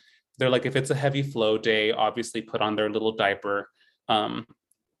fine. They're like, if it's a heavy flow day, obviously put on their little diaper.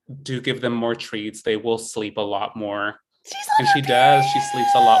 Do give them more treats. They will sleep a lot more. And she does. She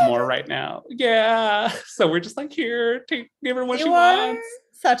sleeps a lot more right now. Yeah. So we're just like, here, give her what she wants.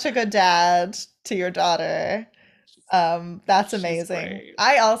 Such a good dad to your daughter. That's amazing.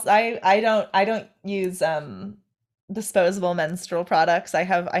 I don't use disposable menstrual products. I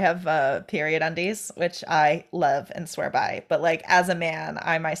have period undies, which I love and swear by. But like, as a man,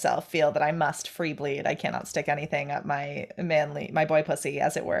 I myself feel that I must free bleed. I cannot stick anything up my boy pussy,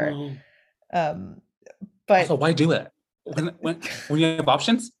 as it were. But also, why do it when you have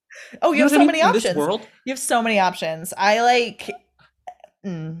options? Oh, you have so many options. In this world? You have so many options.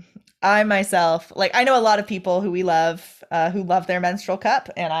 I myself, like, I know a lot of people who we love, who love their menstrual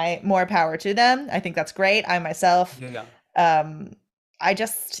cup, and more power to them. I think that's great. I myself, I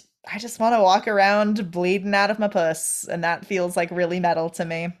just want to walk around bleeding out of my puss, and that feels like really metal to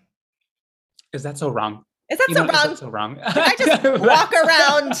me. Is that so wrong? Is that so wrong? Is that so wrong? Can I just walk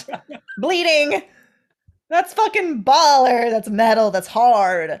around bleeding? That's fucking baller. That's metal. That's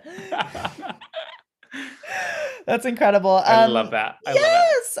hard. That's incredible. I love that. I love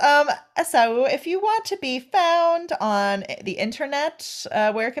Yes. So if you want to be found on the internet,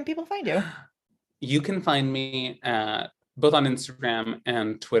 where can people find you? it. You can find me both on Instagram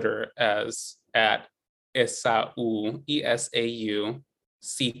and Twitter as at Esau, Esau,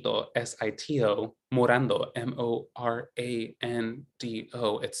 Sito, Sito, Morando, Morando.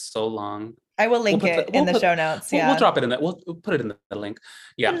 It's so long. I will link We'll put it the- in we'll the put- show notes. We'll Yeah. drop it in that. We'll put it in the link.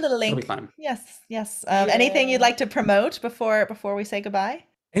 Yeah, Put a little it'll link. be fun. Yes. Anything you'd like to promote before we say goodbye?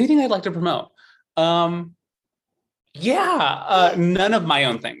 Anything I'd like to promote? None of my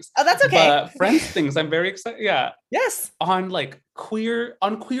own things. Oh, that's okay. But friends things. I'm very excited. Yeah, Yes. on like queer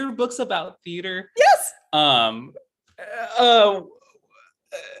books about theater. Yes.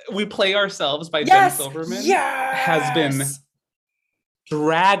 We Play Ourselves by Jen Yes. Silverman Yes. has been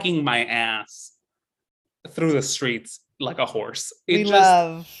dragging my ass through the streets like a horse. If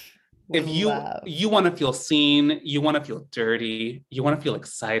you want to feel seen, you want to feel dirty, you want to feel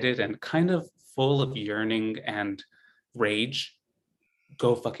excited and kind of full of yearning and rage,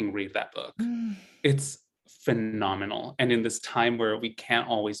 go fucking read that book. It's phenomenal. And in this time where we can't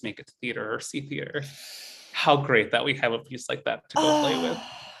always make it to theater or see theater, how great that we have a piece like that to go play with.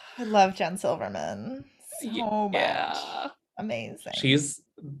 I love Jen Silverman so much. Yeah. Amazing. She's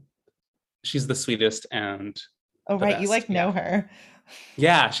the sweetest and oh the right, you best, know her.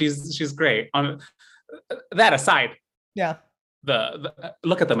 yeah, she's great. On that aside, Yeah. the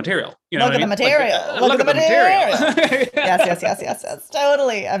look at the material. You know Look what at I the mean? material. Like, Look at the material. Yes.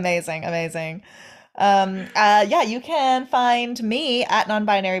 Totally amazing. You can find me at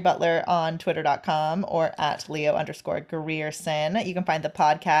nonbinarybutler on twitter.com or at Leo_Grierson. You can find the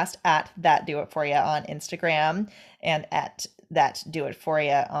podcast at That Do It For You on Instagram and at That Do It For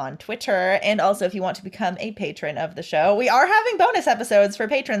You on Twitter. And also, if you want to become a patron of the show, we are having bonus episodes for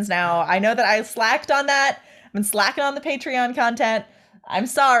patrons now. I know that I slacked on that. I've been slacking on the Patreon content. I'm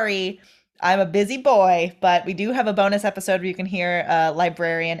sorry. I'm a busy boy, but we do have a bonus episode where you can hear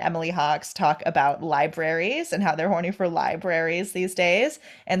librarian Emily Hawks talk about libraries and how they're horny for libraries these days.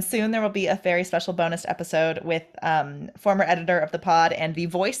 And soon there will be a very special bonus episode with former editor of the pod and the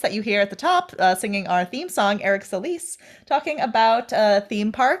voice that you hear at the top singing our theme song, Eric Solis, talking about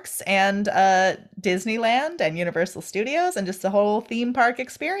theme parks and Disneyland and Universal Studios and just the whole theme park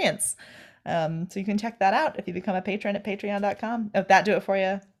experience. So you can check that out if you become a patron at patreon.com. If that do it for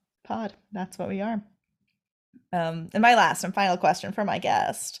you. Pod. That's what we are. And my last and final question for my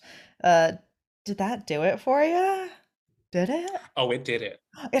guest. Did that do it for you? Did it? Oh, it did it.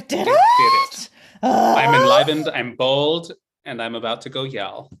 It did It it? did it. I'm enlivened, I'm bold, and I'm about to go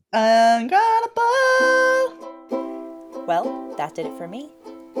yell. Incredible. Well, that did it for me.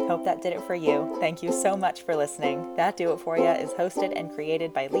 Hope that did it for you. Thank you so much for listening. That Do It For Ya is hosted and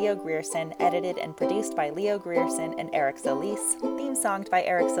created by Leo Grierson, edited and produced by Leo Grierson and Eric Solis, theme songed by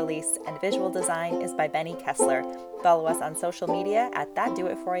Eric Solis, and visual design is by Benny Kessler. Follow us on social media at That Do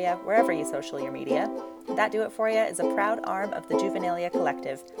It For Ya, wherever you social your media. That Do It For Ya is a proud arm of the Juvenilia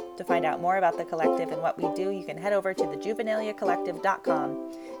Collective. To find out more about the collective and what we do, you can head over to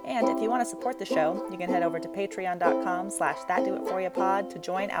thejuveniliacollective.com. And if you want to support the show, you can head over to patreon.com/thatdoitforyapod to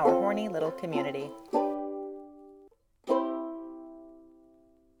join our horny little community.